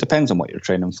it depends on what you're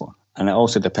training for. And it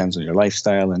also depends on your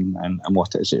lifestyle and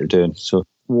what it is that you're doing. So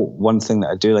one thing that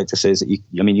I do like to say is that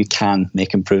you can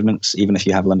make improvements even if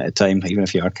you have limited time, even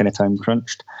if you are kind of time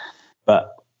crunched.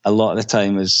 But a lot of the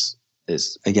time it's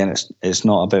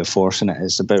not about forcing it.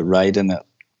 It's about riding it.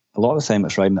 A lot of the time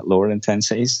it's riding at lower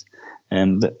intensities.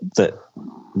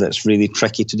 That's really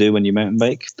tricky to do when you mountain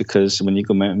bike, because when you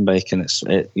go mountain biking,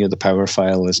 the power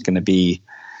file is going to be,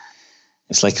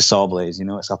 it's like a saw blade,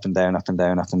 it's up and down, up and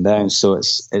down, up and down. So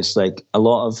it's like a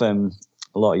lot of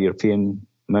European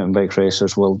mountain bike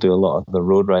racers will do a lot of the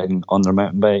road riding on their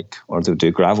mountain bike, or they'll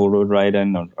do gravel road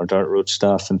riding or dirt road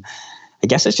stuff. And I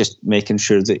guess it's just making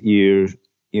sure that you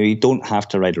don't have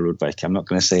to ride a road bike. I'm not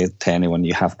going to say to anyone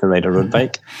you have to ride a road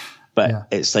bike, but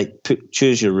it's like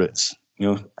choose your routes.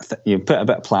 You put a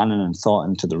bit of planning and thought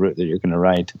into the route that you're going to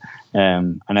ride.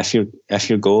 And if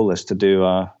your goal is to do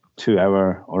a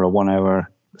 2-hour or a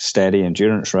 1-hour steady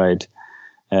endurance ride,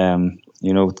 kind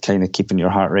of keeping your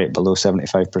heart rate below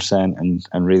 75%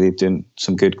 and really doing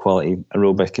some good quality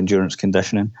aerobic endurance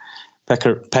conditioning, pick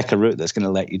a route that's going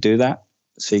to let you do that.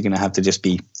 So you're going to have to just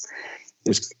be,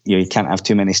 you can't have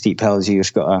too many steep hills. You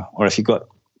just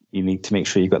you need to make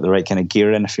sure you've got the right kind of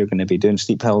gear in if you're going to be doing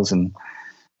steep hills, and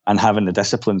having the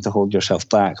discipline to hold yourself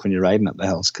back when you're riding up the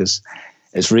hills, because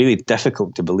it's really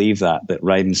difficult to believe that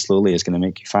riding slowly is going to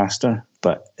make you faster.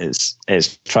 But it's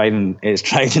tried and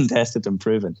tested and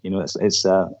proven. It's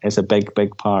a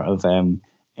big part of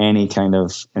any kind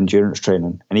of endurance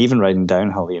training, and even riding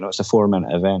downhill. It's a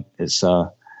 4-minute event. It's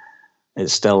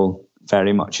still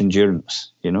very much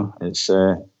endurance. There's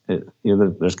going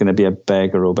to be a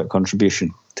big aerobic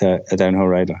contribution to a downhill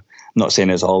rider. I'm not saying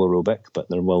it's all aerobic, but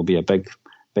there will be a big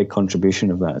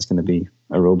contribution of that. It's going to be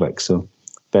aerobic. So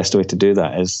best way to do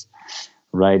that is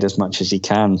ride as much as you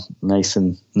can, nice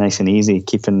and easy,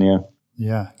 keeping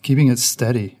it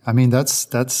steady. I mean,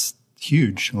 that's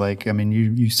huge.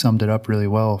 You summed it up really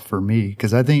well for me,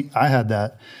 because I think I had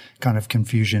that kind of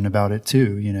confusion about it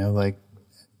too.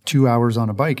 2 hours on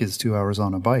a bike is 2 hours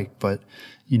on a bike, but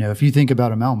if you think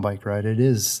about a mountain bike ride, it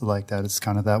is like that. It's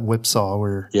kind of that whipsaw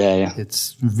where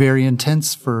it's very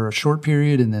intense for a short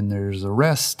period, and then there's a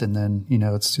rest, and then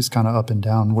it's just kind of up and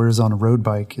down. Whereas on a road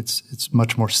bike, it's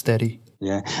much more steady.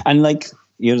 Yeah, and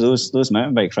those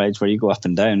mountain bike rides where you go up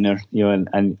and down there,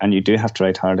 and you do have to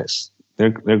ride hard. They're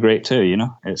great too.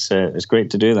 It's great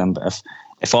to do them, but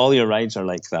if all your rides are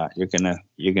like that,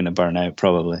 you're gonna burn out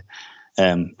probably.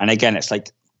 And again, it's like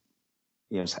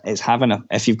it's having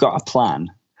if you've got a plan.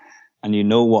 And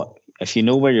if you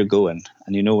know where you're going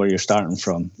and you know where you're starting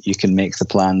from, you can make the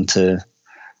plan to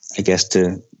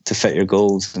fit your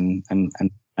goals and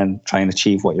try and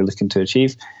achieve what you're looking to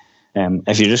achieve.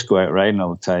 If you just go out riding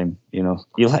all the time,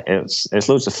 it's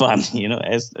loads of fun.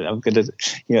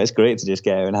 It's great to just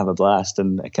get out and have a blast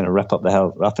and kind of rip up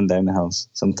and down the hills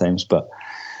sometimes. But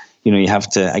you have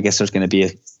to. I guess there's going to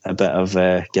be a bit of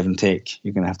give and take.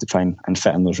 You're going to have to try and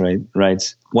fit in those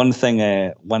rides. One thing,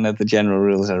 one of the general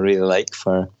rules I really like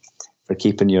for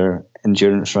keeping your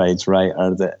endurance rides right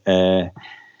are that a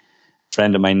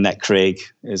friend of mine, Nick Craig,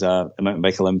 is a mountain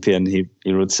bike Olympian. He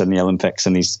rode Sydney Olympics,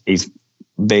 and he's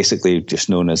basically just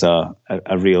known as a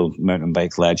real mountain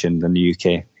bike legend in the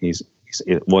UK. Is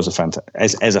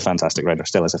a fantastic rider.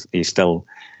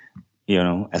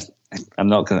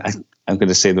 I'm going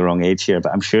to say the wrong age here,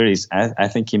 but I'm sure I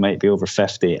think he might be over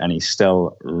 50, and he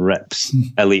still rips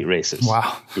elite races.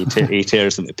 Wow. He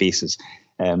tears them to pieces.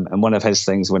 And one of his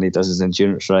things when he does his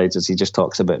endurance rides is he just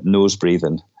talks about nose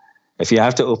breathing. If you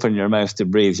have to open your mouth to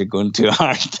breathe, you're going too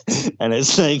hard. And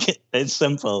it's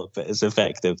simple, but it's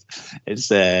effective.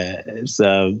 It's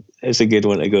a good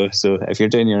one to go. So if you're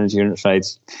doing your endurance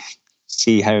rides,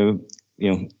 see how,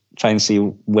 try and see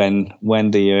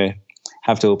when do you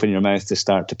have to open your mouth to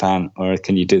start to pant, or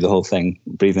can you do the whole thing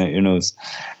breathing out your nose?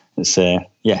 It's and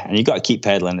you got to keep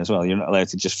pedaling as well. You're not allowed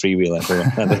to just freewheel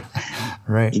everywhere.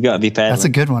 Right. You got to be pedaling. That's a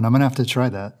good one. I'm gonna have to try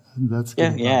that. That's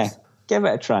good. Yeah. Give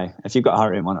it a try. If you've got a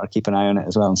heart rate monitor, keep an eye on it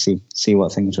as well and see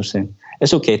what things are saying.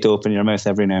 It's okay to open your mouth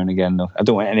every now and again, though. I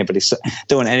don't want anybody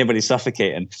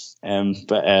suffocating. It's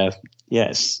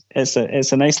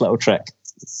a nice little trick.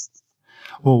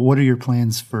 Well, what are your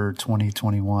plans for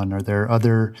 2021? Are there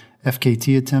other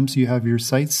FKT attempts you have your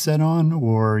sights set on,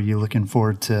 or are you looking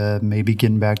forward to maybe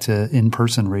getting back to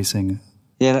in-person racing?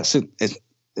 Yeah,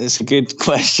 it's a good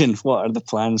question. What are the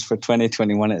plans for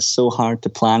 2021? It's so hard to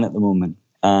plan at the moment.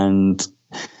 And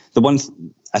the one,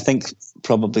 I think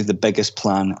probably the biggest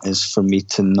plan is for me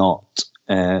to not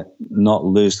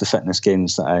lose the fitness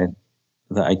gains that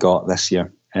I got this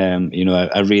year.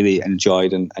 I really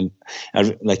enjoyed and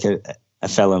I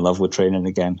fell in love with training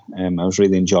again. I was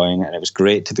really enjoying it, and it was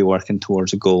great to be working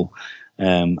towards a goal,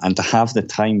 and to have the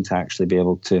time to actually be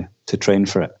able to train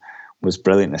for it was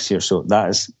brilliant this year. So that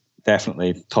is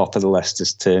definitely top of the list,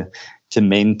 is to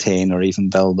maintain or even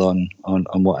build on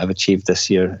what I've achieved this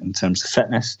year in terms of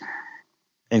fitness.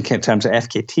 In terms of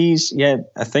FKTs, yeah,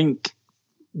 I think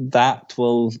that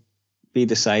will be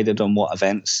decided on what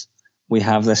events we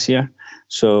have this year.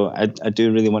 So I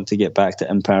do really want to get back to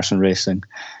in-person racing.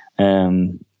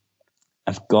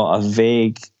 I've got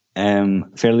a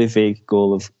fairly vague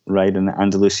goal of riding the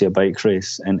Andalusia bike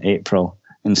race in April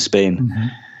in Spain,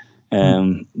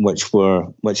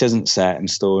 which isn't set in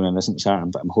stone and isn't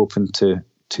certain, but I'm hoping to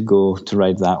go to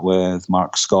ride that with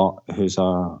Mark Scott, who's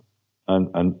a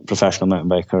professional mountain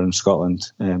biker in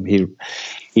Scotland.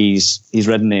 He's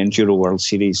ridden the Enduro World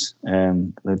Series,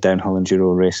 the downhill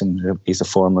enduro racing. He's a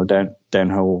former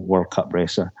downhill World Cup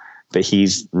racer, but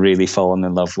he's really fallen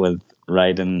in love with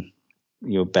riding,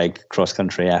 big cross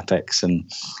country epics, and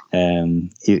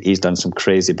he's done some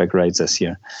crazy big rides this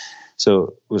year.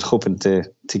 So I was hoping to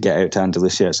get out to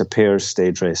Andalusia. It's a pairs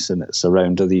stage race, and it's a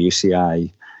round of the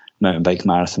UCI Mountain Bike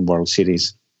Marathon World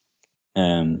Series.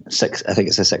 I think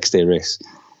it's a 6-day race.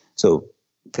 So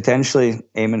potentially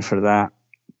aiming for that.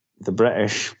 The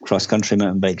British Cross Country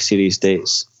Mountain Bike Series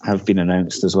dates have been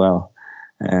announced as well.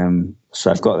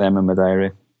 So I've got them in my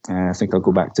diary. I think I'll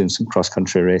go back doing some cross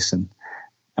country racing.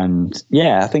 And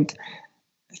yeah, I think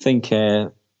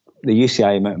the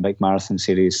UCI Mountain Bike Marathon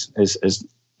Series is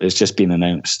just been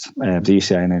announced. The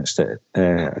UCI announced it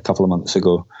a couple of months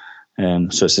ago.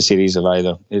 So it's a series of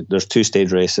there's 2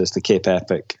 stage races, the Cape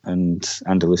Epic and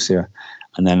Andalusia,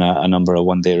 and then a number of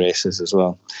one-day races as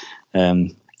well.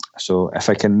 So if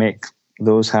I can make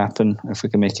those happen, if we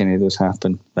can make any of those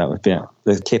happen, that would be it.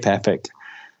 The Cape Epic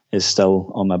is still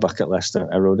on my bucket list.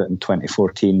 I rode it in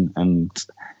 2014 and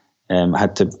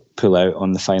had to pull out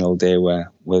on the final day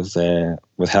with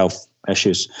health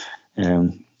issues.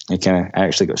 I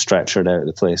actually got stretchered out of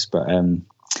the place, but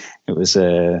it was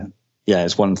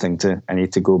it's one thing I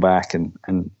need to go back and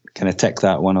kind of tick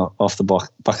that one off the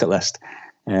bucket list.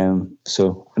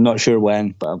 So I'm not sure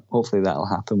when, but hopefully that'll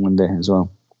happen one day as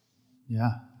well.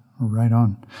 Yeah, right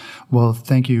on. Well,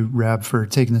 thank you, Rab, for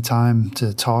taking the time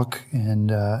to talk,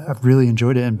 and I've really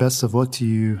enjoyed it, and best of luck to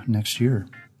you next year.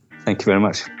 Thank you very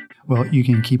much. Well, you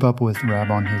can keep up with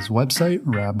Rab on his website,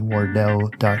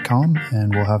 rabwardell.com,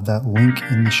 and we'll have that link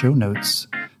in the show notes.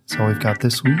 That's all we've got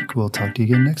this week. We'll talk to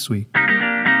you again next week.